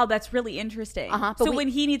 Oh, wow, that's really interesting. So when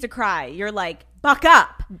he needs to cry, you're like, buck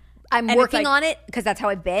up. I'm working on it, because that's how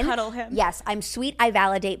I've been. Cuddle him. Yes, I'm sweet, I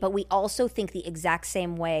validate, but we also think the exact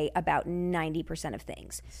same way about 90% of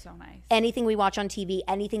things. So nice. Anything we watch on TV,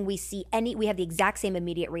 anything we see, we have the exact same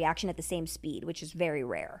immediate reaction at the same speed, which is very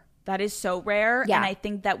rare. That is so rare. Yeah. And I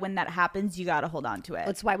think that when that happens, you got to hold on to it.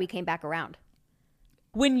 That's why we came back around.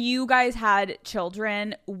 When you guys had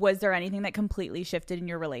children, was there anything that completely shifted in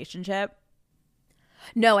your relationship?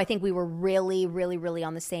 No, I think we were really, really, really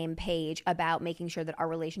on the same page about making sure that our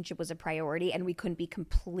relationship was a priority and we couldn't be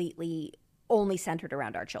completely only centered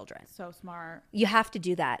around our children. So smart. You have to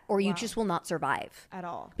do that or you just will not survive. At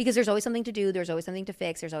all. Because there's always something to do. There's always something to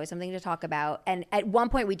fix. There's always something to talk about. And at one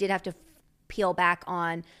point we did have to peel back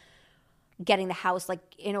on getting the house like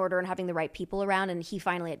in order and having the right people around. And he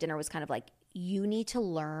finally at dinner was kind of like, you need to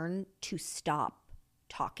learn to stop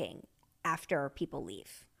talking after people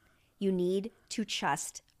leave. You need to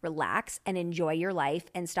just relax and enjoy your life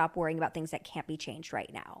and stop worrying about things that can't be changed right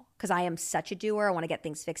now. Because I am such a doer. I want to get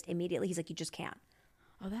things fixed immediately. He's like, you just can't.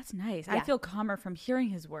 Oh, that's nice. Yeah. I feel calmer from hearing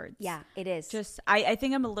his words. Yeah, it is. Just, I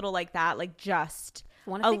think I'm a little like that, like just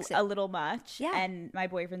a little much. Yeah. And my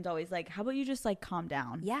boyfriend's always like, how about you just like calm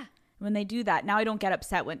down? Yeah. When they do that, now I don't get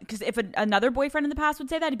upset because if another boyfriend in the past would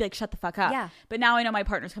say that, he'd be like, shut the fuck up. Yeah. But now I know my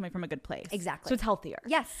partner's coming from a good place. Exactly. So it's healthier.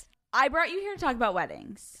 Yes. I brought you here to talk about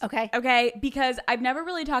weddings. Okay. Okay. Because I've never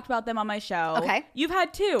really talked about them on my show. Okay. You've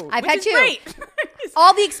had two. I've which had is two. Great.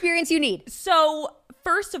 All the experience you need. So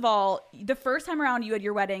first of all, the first time around you had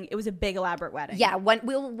your wedding, it was a big elaborate wedding. Yeah.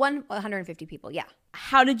 150 people. Yeah.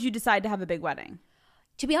 How did you decide to have a big wedding?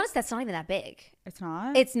 To be honest, that's not even that big. It's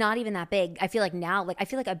not? It's not even that big. I feel like now, I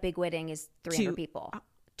feel like a big wedding is 300 people.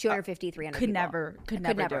 250, 300 could people. never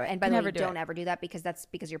do it. And by Could the never way, do don't it. ever do that because that's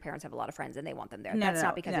because your parents have a lot of friends and they want them there. No, That's no,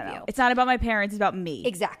 not because no, of no. you. It's not about my parents. It's about me.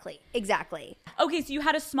 Exactly. Okay, so you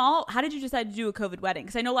had how did you decide to do a COVID wedding?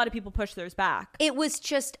 Because I know a lot of people push theirs back. It was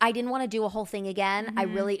just, I didn't want to do a whole thing again.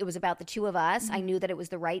 It was about the two of us. I knew that it was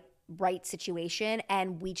the right situation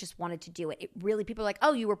and we just wanted to do it. It really, people are like,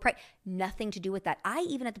 oh, you were nothing to do with that.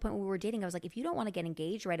 Even at the point when we were dating, I was like, if you don't want to get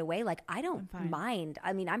engaged right away, like I don't mind.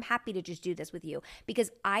 I mean, I'm happy to just do this with you because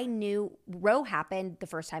I knew Roe happened the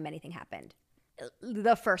first time anything happened.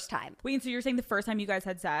 The first time. Wait, so you're saying the first time you guys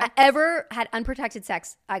had sex? I ever had unprotected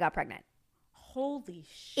sex, I got pregnant. Holy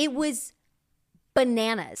shit. It was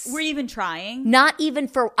bananas. Were you even trying? Not even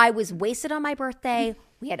I was wasted on my birthday.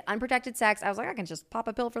 We had unprotected sex. I was like, I can just pop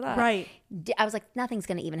a pill for that. Right. I was like, nothing's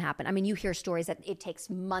going to even happen. I mean, you hear stories that it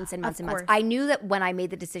takes months and months and months. Of course. I knew that when I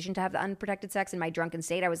made the decision to have the unprotected sex in my drunken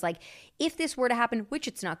state, I was like, if this were to happen, which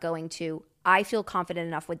it's not going to, I feel confident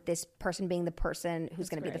enough with this person being the person who's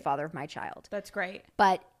going to be the father of my child. That's great.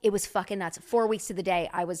 But it was fucking nuts. 4 weeks to the day,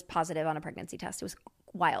 I was positive on a pregnancy test. It was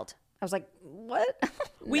wild. I was like, what?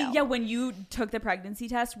 No. Yeah, when you took the pregnancy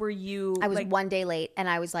test, were you... I was 1 day late, and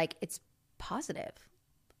I was like, it's positive.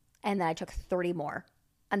 And then I took 30 more.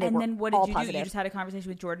 And then what did you positive. do? You just had a conversation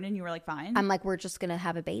with Jordan and you were like, fine? I'm like, we're just going to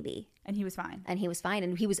have a baby. And he was fine. And he was fine.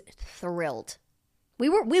 And he was thrilled. We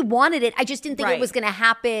wanted it. I just didn't think it was going to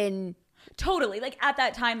happen. Totally. Like at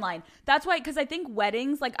that timeline. That's why, because I think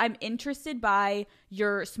weddings, like I'm interested by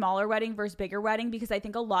your smaller wedding versus bigger wedding because I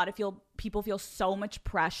think a lot of people feel so much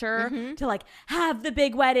pressure to like have the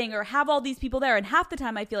big wedding or have all these people there. And half the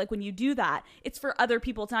time I feel like when you do that, it's for other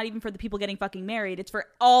people. It's not even for the people getting fucking married. It's for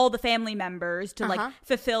all the family members to like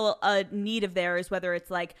fulfill a need of theirs, whether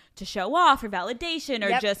it's like to show off or validation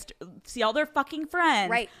or just see all their fucking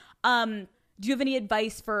friends. Right. Do you have any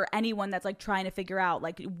advice for anyone that's like trying to figure out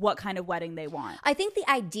like what kind of wedding they want? I think the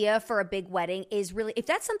idea for a big wedding is really, if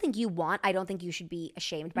that's something you want, I don't think you should be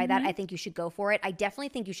ashamed by that. I think you should go for it. I definitely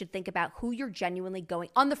think you should think about who you're genuinely going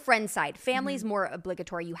on the friend side. Family is more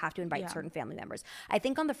obligatory. You have to invite certain family members. I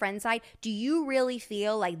think on the friend side, do you really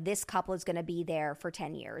feel like this couple is going to be there for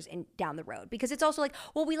 10 years and down the road? Because it's also like,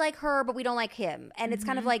 well, we like her, but we don't like him. And it's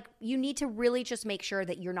kind of like, you need to really just make sure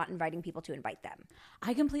that you're not inviting people to invite them.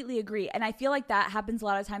 I completely agree. And I feel like that happens a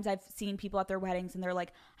lot of times. I've seen people at their weddings and they're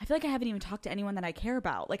like, I feel like I haven't even talked to anyone that I care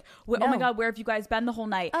about. Like, oh my God, where have you guys been the whole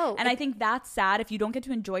night? And I think that's sad if you don't get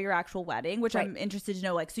to enjoy your actual wedding, which I'm interested to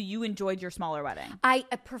know. Like, so you enjoyed your smaller wedding. I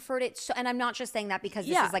preferred it. So, and I'm not just saying that because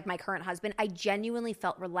this is like my current husband. I genuinely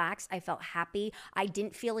felt relaxed. I felt happy. I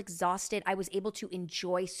didn't feel exhausted. I was able to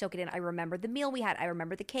soak it in. I remember the meal we had. I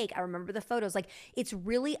remember the cake. I remember the photos. Like, it's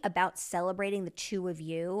really about celebrating the two of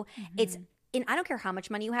you. And I don't care how much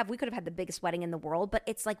money you have. We could have had the biggest wedding in the world, but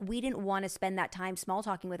it's like we didn't want to spend that time small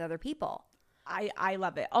talking with other people. I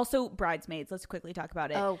love it. Also, bridesmaids. Let's quickly talk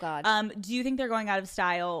about it. Oh, God. Do you think they're going out of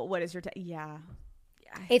style? What is your yeah.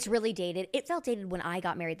 It's really dated. It felt dated when I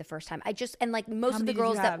got married the first time. And like most of the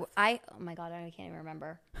girls that oh my God, I can't even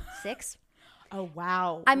remember. 6? Oh,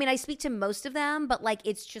 wow. I mean, I speak to most of them, but like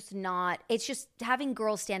it's just having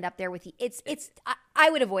girls stand up there with you. I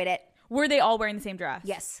would avoid it. Were they all wearing the same dress?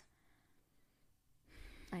 Yes.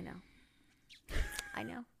 I know.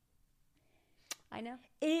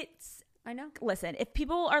 It's I know. Listen, if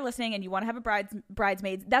people are listening and you want to have a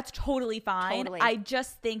bridesmaids, that's totally fine. Totally. I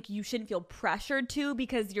just think you shouldn't feel pressured to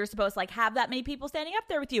because you're supposed to like have that many people standing up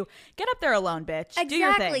there with you. Get up there alone, bitch.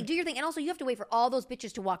 Exactly. Do your thing. And also you have to wait for all those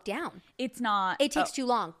bitches to walk down. It's not. It takes too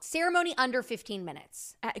long. Ceremony under 15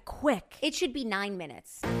 minutes. Quick. It should be 9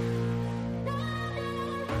 minutes.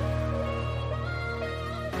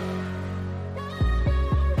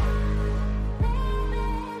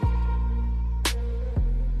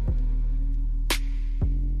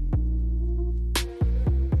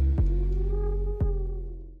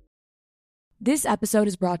 This episode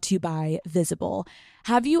is brought to you by Visible.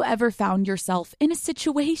 Have you ever found yourself in a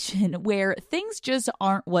situation where things just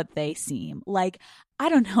aren't what they seem? Like, I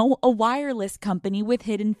don't know, a wireless company with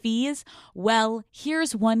hidden fees? Well,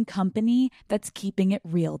 here's one company that's keeping it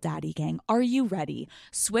real, Daddy Gang. Are you ready?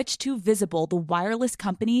 Switch to Visible, the wireless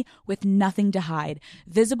company with nothing to hide.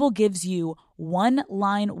 Visible gives you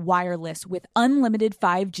one-line wireless with unlimited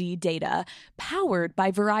 5G data, powered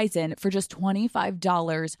by Verizon for just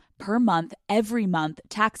 $25 per month, every month,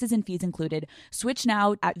 taxes and fees included. Switch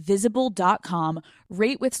now at Visible.com.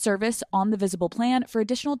 Rate with service on the Visible plan. For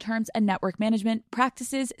additional terms and network management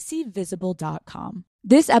practices, see Visible.com.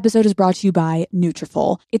 This episode is brought to you by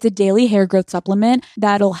Nutrafol. It's a daily hair growth supplement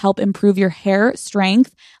that'll help improve your hair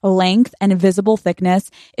strength, length, and visible thickness.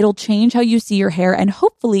 It'll change how you see your hair and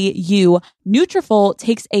hopefully you. Nutrafol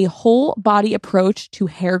takes a whole body approach to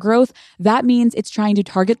hair growth. That means it's trying to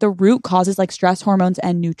target the root causes like stress hormones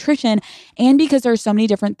and nutrition. And because there are so many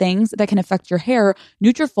different things that can affect your hair,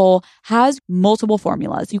 Nutrafol has multiple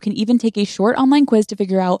formulas. You can even take a short online quiz to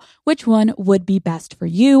figure out which one would be best for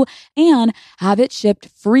you and have it shipped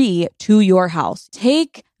free to your house.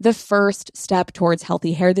 Take the first step towards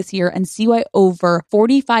healthy hair this year and see why over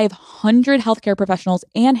 4,500 healthcare professionals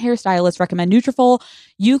and hairstylists recommend Nutrafol.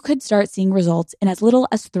 You could start seeing results in as little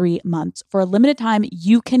as 3 months. For a limited time,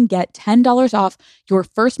 you can get $10 off your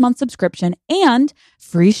first month subscription and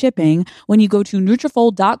free shipping when you go to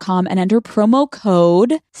Nutrafol.com and enter promo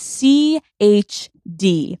code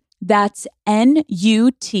CHD. That's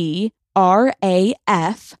NUTRAFOL.com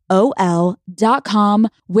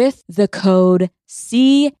with the code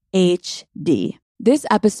CHD. This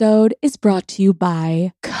episode is brought to you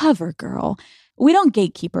by CoverGirl. We don't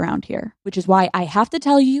gatekeep around here, which is why I have to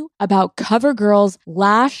tell you about CoverGirl's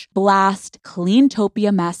Lash Blast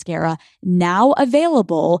Cleantopia Mascara, now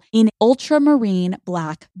available in ultramarine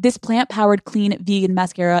black. This plant-powered clean vegan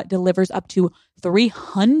mascara delivers up to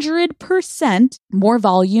 300% more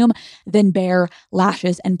volume than bare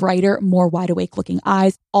lashes and brighter, more wide-awake looking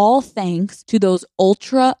eyes, all thanks to those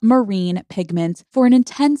ultramarine pigments for an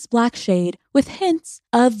intense black shade with hints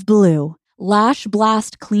of blue. Lash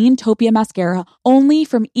Blast Cleantopia Mascara, only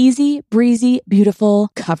from Easy Breezy Beautiful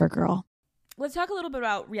CoverGirl. Let's talk a little bit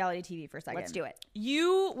about reality TV for a second. Let's do it.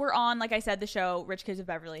 You were on, like I said, the show Rich Kids of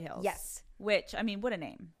Beverly Hills. Which, I mean, what a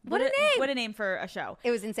name. What a name. What a name for a show. It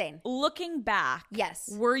was insane. Looking back, yes.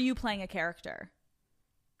 Were you playing a character?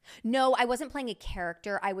 No, I wasn't playing a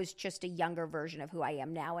character. I was just a younger version of who I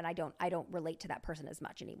am now, and I don't relate to that person as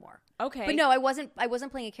much anymore. Okay. But no, I wasn't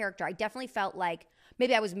playing a character. I definitely felt like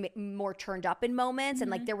maybe I was more turned up in moments, and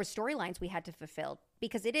like there were storylines we had to fulfill,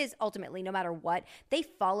 because it is ultimately, no matter what, they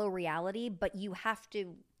follow reality, but you have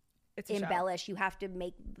to embellish. You have to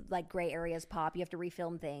make like gray areas pop. You have to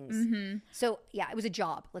refilm things. So yeah, it was a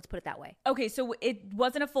job. Let's put it that way. Okay, so it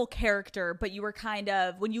wasn't a full character, but you were kind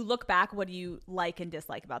of, when you look back, what do you like and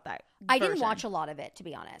dislike about that I version? didn't watch a lot of it, to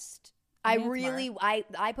be honest. I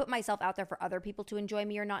put myself out there for other people to enjoy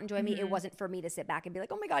me or not enjoy me. It wasn't for me to sit back and be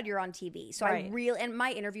like, oh my God, you're on TV. So right. and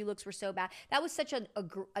my interview looks were so bad. That was such an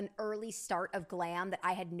early start of glam that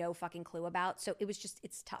I had no fucking clue about. So it was just,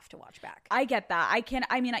 it's tough to watch back. I get that.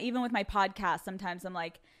 Even with my podcast, sometimes I'm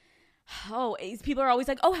like, oh, people are always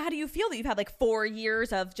like, oh, how do you feel that you've had like 4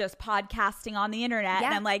 years of just podcasting on the internet? Yeah.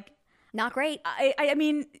 And I'm like, not great. I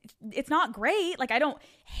mean, it's not great. Like, I don't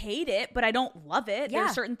hate it, but I don't love it. Yeah.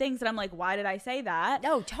 There's certain things that I'm like, why did I say that?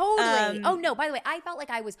 No, totally. Oh no, by the way, I felt like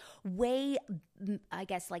I was way, I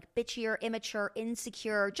guess, like bitchier, immature,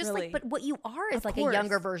 insecure, just Really? like, but what you are is Of like course. a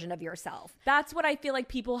younger version of yourself. That's what I feel like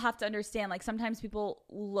people have to understand. Like, sometimes people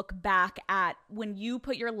look back at when you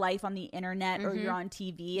put your life on the internet or you're on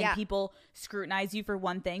TV and people scrutinize you for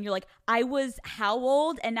one thing. You're like, I was how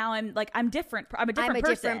old? And now I'm different. I'm a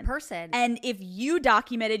different person. And if you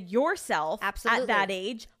documented yourself Absolutely. at that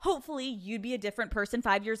age, hopefully you'd be a different person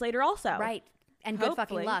 5 years later also. Right. And good fucking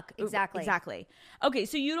Hopefully. luck. Exactly. Exactly. Okay,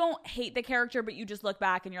 so you don't hate the character, but you just look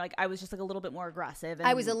back and you're like, I was just like a little bit more aggressive. And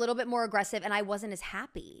I was a little bit more aggressive and I wasn't as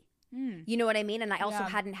happy. You know what I mean? And I also Yeah.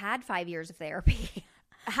 hadn't had 5 years of therapy.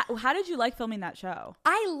 How did you like filming that show?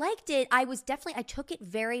 I liked it. I took it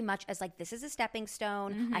very much as like, this is a stepping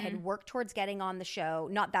stone. I had worked towards getting on the show,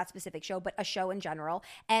 not that specific show, but a show in general.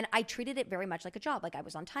 And I treated it very much like a job. Like I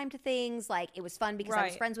was on time to things. Like it was fun because I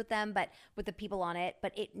was friends with them, but with the people on it,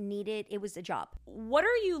 but it was a job. What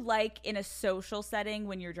are you like in a social setting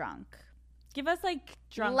when you're drunk? Give us like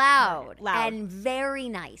drunk. Loud. And very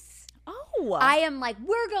nice. Oh. I am like,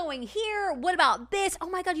 we're going here. What about this? Oh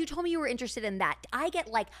my God, you told me you were interested in that. I get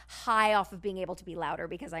like high off of being able to be louder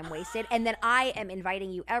because I'm wasted. And then I am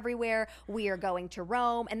inviting you everywhere. We are going to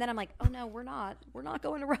Rome. And then I'm like, oh no, we're not. We're not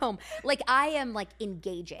going to Rome. Like I am like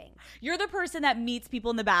engaging. You're the person that meets people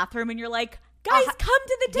in the bathroom and you're like, guys, come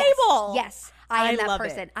to the table. Yes. I am that love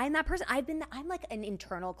person. it. I'm that person. I'm like an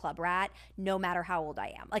internal club rat no matter how old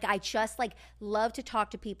I am. Like I just like love to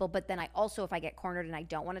talk to people, but then I also, if I get cornered and I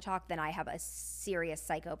don't want to talk, then I have a serious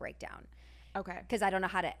psycho breakdown. Okay. Because I don't know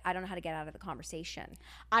how to get out of the conversation.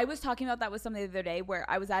 I was talking about that with somebody the other day where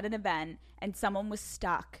I was at an event and someone was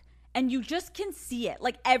stuck. And you just can see it.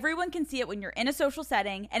 Like everyone can see it when you're in a social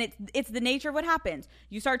setting, and it's the nature of what happens.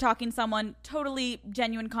 You start talking to someone, totally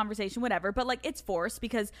genuine conversation, whatever, but like it's forced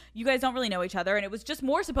because you guys don't really know each other, and it was just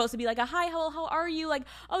more supposed to be like a hi, hello, how are you? Like,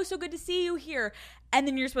 oh, so good to see you here. And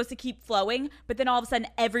then you're supposed to keep flowing, but then all of a sudden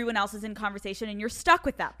everyone else is in conversation and you're stuck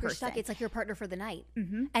with that person. You're stuck. It's like your partner for the night.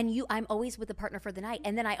 And I'm always with the partner for the night.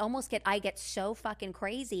 And then I get so fucking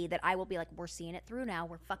crazy that I will be like, we're seeing it through now.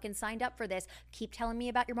 We're fucking signed up for this. Keep telling me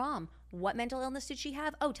about your mom. What mental illness did she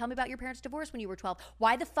have? Oh, tell me about your parents' divorce when you were 12.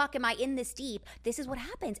 Why the fuck am I in this deep? This is what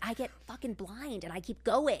happens. I get fucking blind and I keep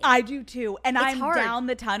going. I do too. And It's I'm hard. down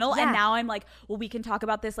the tunnel. Yeah. And now I'm like, well, we can talk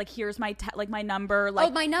about this. Like, here's my my number.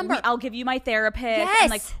 Like, my number. I'll give you my therapist. Yes.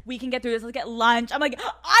 And like, we can get through this. Let's get lunch. I'm like, I didn't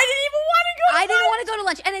even want to go to I didn't lunch. want to go to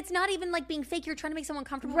lunch. And it's not even like being fake. You're trying to make someone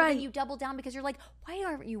comfortable. Right. And then you double down because you're like, why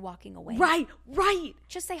aren't you walking away? Right.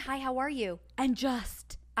 Just say, hi, how are you? And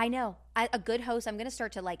just. I know. A good host, I'm going to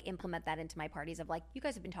start to like implement that into my parties of like, you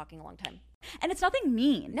guys have been talking a long time. And it's nothing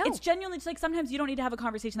mean. No. It's genuinely just like sometimes you don't need to have a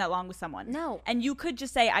conversation that long with someone. No. And you could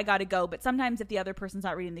just say, I got to go. But sometimes if the other person's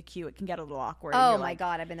not reading the cue, it can get a little awkward. Oh my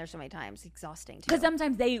God. I've been there so many times. It's exhausting too. Because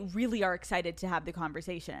sometimes they really are excited to have the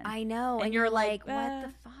conversation. I know. And you're like, what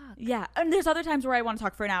the fuck? Yeah. And there's other times where I want to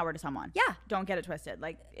talk for an hour to someone. Yeah. Don't get it twisted.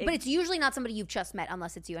 Like, But it's usually not somebody you've just met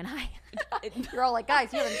unless it's you and I. You're all like,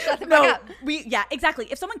 guys, you haven't shut the fuck up. Yeah, exactly.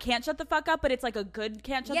 If someone can't shut the fuck up, but it's like a good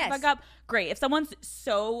can't shut the fuck up, great. If someone's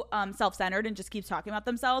so self-centered and just keeps talking about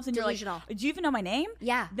themselves and Delusional. you're like, do you even know my name?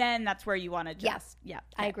 Yeah. Then that's where you want to just, yeah.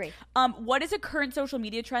 I agree. What is a current social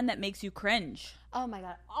media trend that makes you cringe? Oh my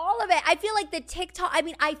God. All of it. I feel like the TikTok,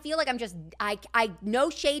 I feel like I'm just, I no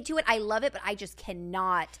shade to it. I love it, but I just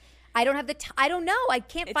cannot. I don't have I don't know. I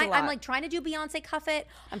can't find, I'm like trying to do Beyonce Cuff It.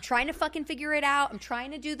 I'm trying to fucking figure it out. I'm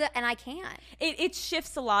trying to do and I can't. It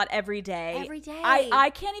shifts a lot every day. Every day.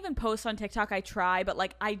 I can't even post on TikTok. I try, but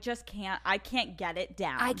like I just can't. I can't get it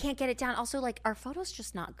down. I can't get it down. Also, like our photos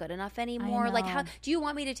just not good enough anymore. Like, how do you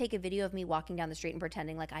want me to take a video of me walking down the street and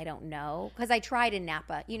pretending like I don't know? Because I tried in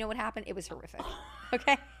Napa. You know what happened? It was horrific.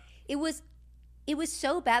 Okay, it was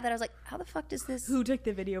so bad that I was like, how the fuck does this? Who took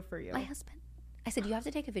the video for you? My husband. I said, you have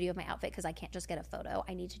to take a video of my outfit because I can't just get a photo.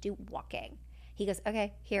 I need to do walking. He goes,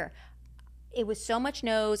 okay, here. It was so much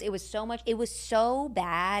nose. It was so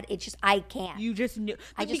bad. It's just, I can't. You just knew.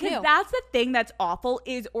 I just because knew. That's the thing that's awful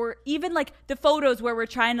or even like the photos where we're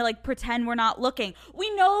trying to like pretend we're not looking.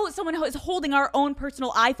 We know someone is holding our own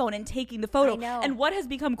personal iPhone and taking the photo. I know. And what has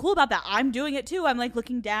become cool about that? I'm doing it too. I'm like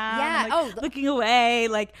looking down. Yeah. I'm, like, looking away.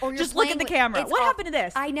 Like, or just look at the camera. What happened to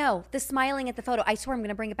this? I know. The smiling at the photo. I swear I'm going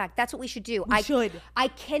to bring it back. That's what we should do. I should. I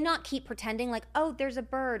cannot keep pretending like, oh, there's a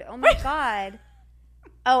bird. Oh my God.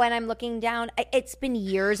 Oh, and I'm looking down. It's been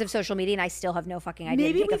years of social media, and I still have no fucking idea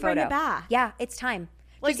Maybe to take a photo. Bring it back. Yeah, it's time.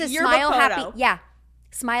 Like just a yearbook smile, photo. happy. Yeah,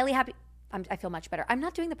 smiley, happy. I feel much better. I'm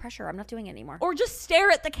not doing the pressure. I'm not doing it anymore. Or just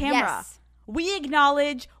stare at the camera. Yes. We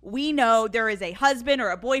acknowledge, we know there is a husband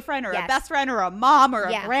or a boyfriend or Yes. a best friend or a mom or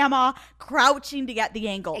a Yeah. grandma crouching to get the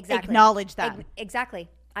angle. Exactly. Acknowledge that. Exactly.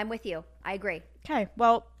 I'm with you. I agree. Okay,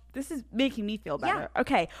 well, this is making me feel better. Yeah.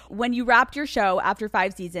 Okay, when you wrapped your show after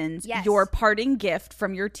 5 seasons, Yes. your parting gift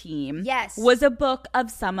from your team Yes. was a book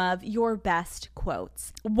of some of your best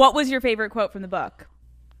quotes. What was your favorite quote from the book?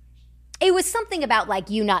 It was something about like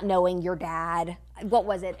you not knowing your dad. What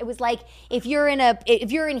was it? It was like if you're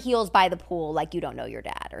in heels by the pool, like you don't know your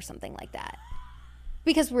dad or something like that.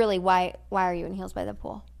 Because really, why are you in heels by the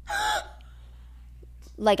pool?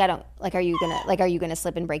 Like are you gonna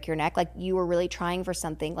slip and break your neck? Like you were really trying for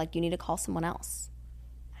something, like you need to call someone else.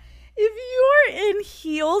 If you're in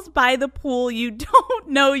heels by the pool, you don't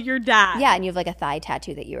know your dad. Yeah, and you have like a thigh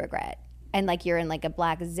tattoo that you regret. and like you're in like a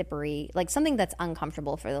black zippery, like something that's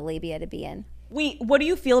uncomfortable for the labia to be in. Wait, what do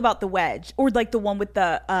you feel about the wedge, or like the one with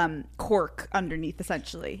the cork underneath?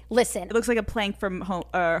 Essentially, listen, it looks like a plank from Home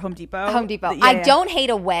Depot. Home Depot. Yeah, I don't hate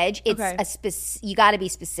a wedge. It's okay. You got to be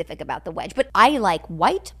specific about the wedge. But I like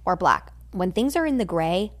white or black. When things are in the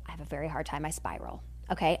gray, I have a very hard time. I spiral.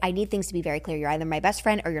 Okay, I need things to be very clear. You're either my best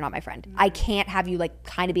friend or you're not my friend. I can't have you like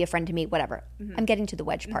kind of be a friend to me. Whatever. I'm getting to the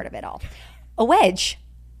wedge part of it all. A wedge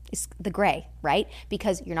is the gray, right?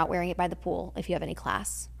 Because you're not wearing it by the pool if you have any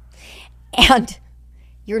class. And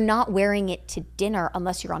you're not wearing it to dinner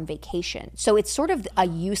unless you're on vacation. So it's sort of a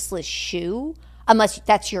useless shoe unless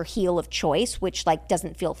that's your heel of choice, which like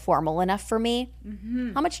doesn't feel formal enough for me.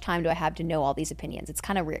 How much time do I have to know all these opinions? It's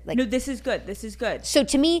kind of weird. Like, no, this is good. This is good. So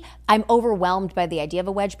to me, I'm overwhelmed by the idea of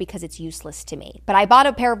a wedge because it's useless to me. But I bought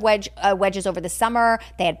a pair of wedges over the summer.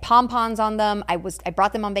 They had pom-poms on them. I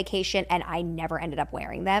brought them on vacation and I never ended up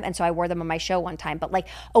wearing them. And so I wore them on my show one time. But like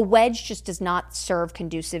a wedge just does not serve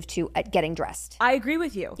conducive to getting dressed. I agree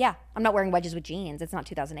with you. Yeah. I'm not wearing wedges with jeans. It's not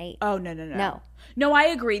 2008. Oh, no. No, I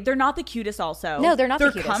agree. They're not the cutest also. No, they're not the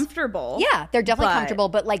cutest. They're comfortable. Yeah, they're definitely comfortable,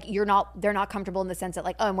 but like they're not comfortable in the sense that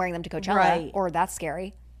like, oh, I'm wearing them to Coachella. Right. Or that's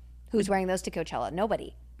scary. Who's wearing those to Coachella?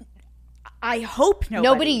 Nobody. I hope nobody.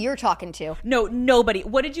 Nobody you're talking to. No, nobody.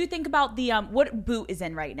 What did you think about the what boot is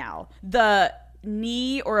in right now? The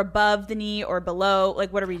knee or above the knee or below?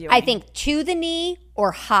 Like, what are we doing? I think to the knee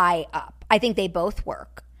or high up. I think they both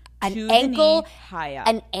work. An To the ankle knee, high up.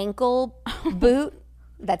 An ankle boot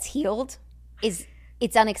that's heeled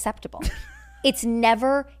it's unacceptable. It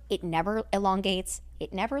never elongates.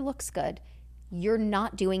 It never looks good. You're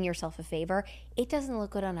not doing yourself a favor. It doesn't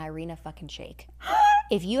look good on Irina fucking Shayk.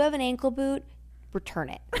 If you have an ankle boot, return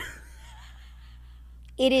it.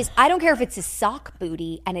 It is, I don't care if it's a sock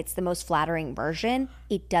booty and it's the most flattering version,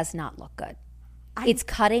 it does not look good. It's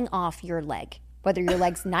cutting off your leg, whether your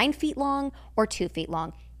leg's 9 feet long or 2 feet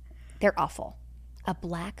long. They're awful. A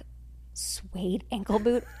black suede ankle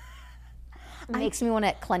boot makes me want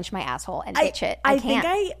to clench my asshole and itch it. I can't. think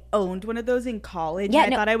I owned one of those in college. Yeah, I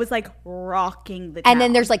thought I was like rocking the town. And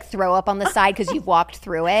then there's like throw up on the side because you've walked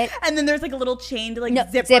through it. And then there's like a little chain to like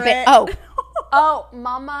zip it. it. Oh,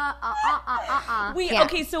 mama. Can't.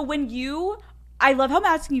 Okay, so when I love how I'm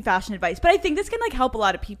asking you fashion advice, but I think this can like help a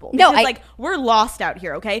lot of people. No, because, like we're lost out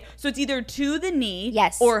here, okay? So it's either to the knee,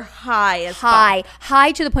 yes, or high as high, fuck.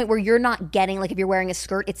 high to the point where you're not getting like if you're wearing a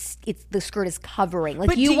skirt, it's the skirt is covering.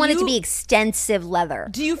 Like you want it to be extensive leather.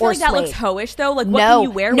 Do you feel like that looks hoish though? Like what no, can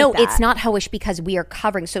you wear? No, with that? it's not hoish because we are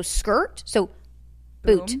covering. So skirt,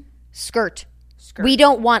 boot, Boom. skirt. We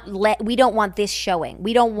don't want this showing.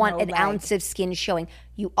 We don't want an leg. ounce of skin showing.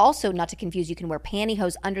 You also, not to confuse, you can wear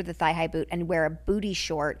pantyhose under the thigh high boot and wear a booty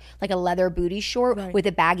short, like a leather booty short with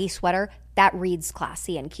a baggy sweater. That reads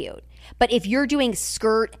classy and cute. But if you're doing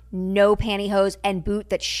skirt, no pantyhose, and boot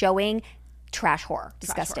that's showing, trash whore,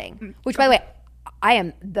 disgusting. Which, by the way, I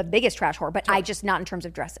am the biggest trash whore, but I just not in terms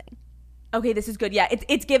of dressing. Okay, this is good. Yeah,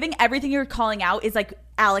 it's giving everything you're calling out is like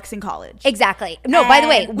Alex in college. Exactly. No, by the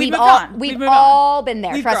way, we've all been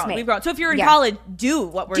there. Trust me. We've grown. So if you're in college, do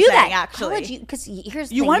what we're saying. Actually, because here's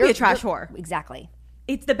the you thing, want to be a trash whore. Exactly.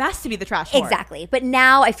 It's the best to be the trash whore. Exactly. But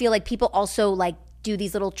now I feel like people also like do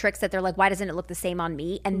these little tricks that they're like, why doesn't it look the same on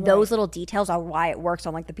me? And those little details are why it works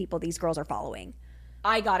on like the people these girls are following.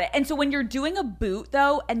 I got it. And so when you're doing a boot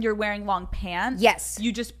though, and you're wearing long pants, yes,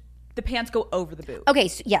 the pants go over the boot. Okay,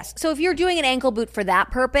 so yes. So if you're doing an ankle boot for that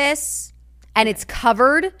purpose and it's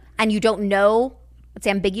covered and you don't know, it's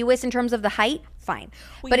ambiguous in terms of the height, fine.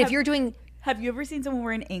 But if you're doing... Have you ever seen someone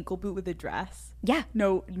wear an ankle boot with a dress? Yeah.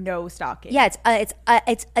 No stocking. Yeah,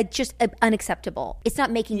 it's just unacceptable. It's not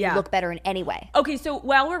making you look better in any way. Okay, so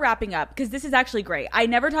while we're wrapping up, because this is actually great. I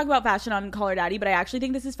never talk about fashion on Call Her Daddy, but I actually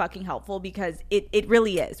think this is fucking helpful because it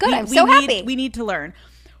really is. Good, I'm so happy. We need to learn.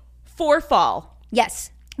 For fall.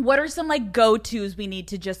 Yes. What are some like go-tos we need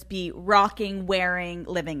to just be rocking, wearing,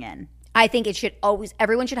 living in? I think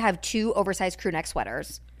everyone should have 2 oversized crew neck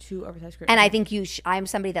sweaters. 2 oversized crew. And I think I'm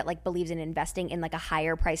somebody that like believes in investing in like a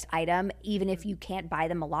higher priced item, even if you can't buy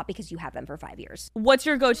them a lot because you have them for 5 years. What's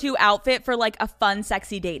your go-to outfit for like a fun,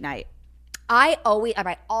 sexy date night? I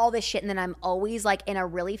buy all this shit and then I'm always like in a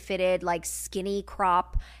really fitted like skinny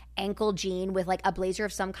crop ankle jean with like a blazer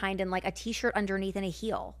of some kind and like a t-shirt underneath and a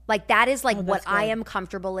heel. Like that is like what I am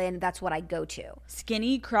comfortable in. That's what I go to.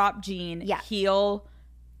 Skinny crop jean, heel.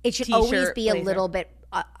 It should always be blazer. A little bit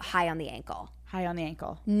high on the ankle. High on the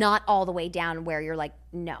ankle. Not all the way down where you're like,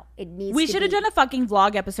 no. It needs We should have done a fucking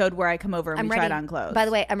vlog episode where I come over and we tried on clothes. By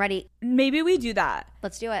the way, I'm ready. Maybe we do that.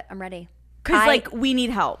 Let's do it. I'm ready. Because like we need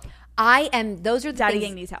help. Those are the Daddy things.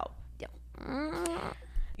 Gang needs help.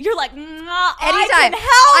 You're like, Anytime. I can help.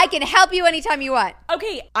 I can help you anytime you want.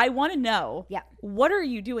 Okay, I want to know. Yeah. What are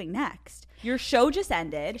you doing next? Your show just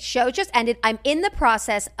ended. I'm in the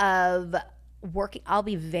process of working. I'll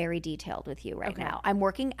be very detailed with you right now. I'm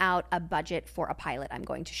working out a budget for a pilot I'm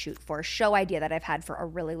going to shoot for a show idea that I've had for a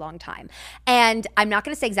really long time. And I'm not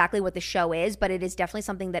going to say exactly what the show is, but it is definitely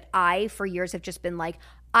something that I, for years, have just been like,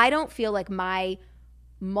 I don't feel like my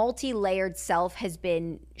multi-layered self has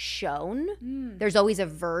been shown. There's always a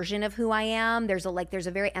version of who I am. There's a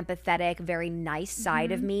very empathetic, very nice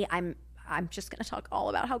side of me. I'm just going to talk all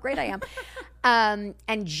about how great I am,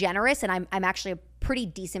 and generous. And I'm actually a pretty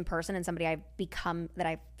decent person and somebody I've become that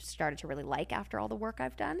I've started to really like after all the work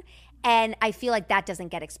I've done. And I feel like that doesn't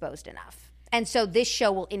get exposed enough. And so this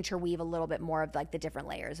show will interweave a little bit more of like the different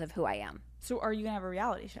layers of who I am. So are you going to have a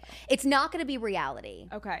reality show? It's not going to be reality.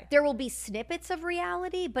 Okay. There will be snippets of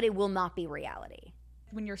reality, but it will not be reality.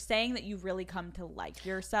 When you're saying that you've really come to like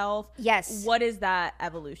yourself, yes, what is that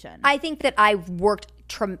evolution? I think that I've worked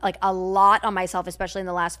like a lot on myself, especially in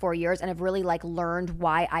the last 4 years, and have really like learned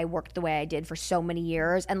why I worked the way I did for so many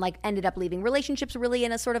years, and like ended up leaving relationships really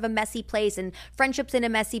in a sort of a messy place and friendships in a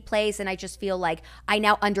messy place. And I just feel like I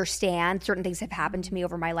now understand certain things have happened to me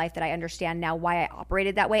over my life that I understand now why I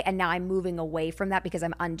operated that way. And now I'm moving away from that because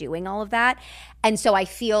I'm undoing all of that. And so I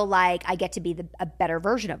feel like I get to be a better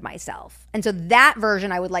version of myself. And so that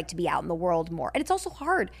version I would like to be out in the world more. And it's also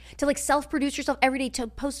hard to like self-produce yourself every day, to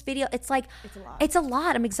post video. It's like, it's a lot.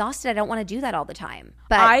 I'm exhausted. I don't want to do that all the time.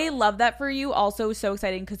 But I love that for you. Also so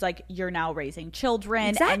exciting because like you're now raising children.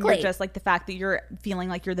 Exactly. And you're just like the fact that you're feeling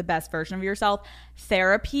like you're the best version of yourself.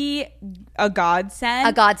 Therapy, a godsend.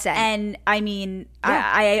 A godsend. And I mean,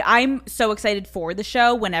 yeah. I'm so excited for the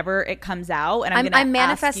show whenever it comes out. And I'm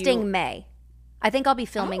manifesting May. I think I'll be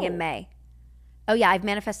filming in May. Oh yeah, I've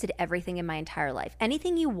manifested everything in my entire life.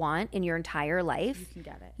 Anything you want in your entire life, you can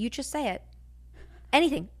get it. You just say it.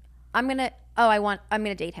 Anything. I'm gonna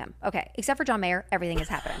date him. Okay. Except for John Mayer, everything has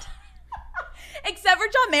happened. Except for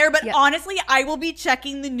John Mayer, but honestly, I will be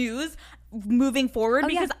checking the news moving forward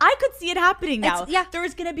because I could see it happening now.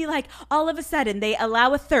 There's gonna be like all of a sudden they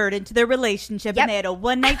allow a third into their relationship and they had a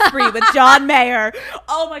one night spree with John Mayer.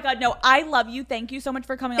 Oh my God, no, I love you. Thank you so much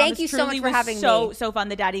for coming on. Thank you so much for having me. So fun.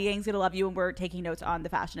 The Daddy Gang's gonna love you, and we're taking notes on the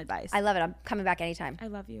fashion advice. I love it. I'm coming back anytime. I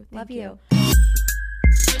love you. Love you.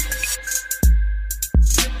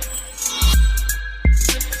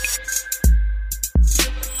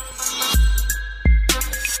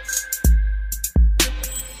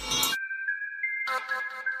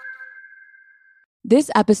 This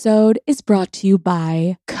episode is brought to you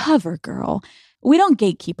by CoverGirl. We don't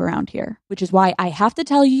gatekeep around here, which is why I have to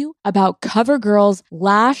tell you about CoverGirl's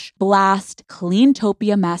Lash Blast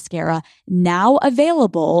Cleantopia Mascara, now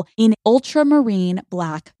available in ultramarine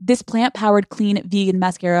black. This plant-powered clean vegan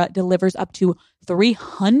mascara delivers up to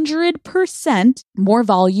 300% more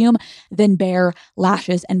volume than bare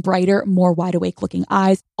lashes and brighter, more wide-awake looking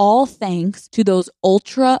eyes, all thanks to those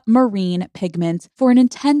ultramarine pigments for an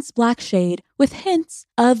intense black shade with hints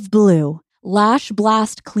of blue. Lash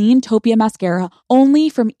Blast Cleantopia Mascara, only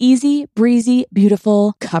from Easy Breezy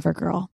Beautiful CoverGirl.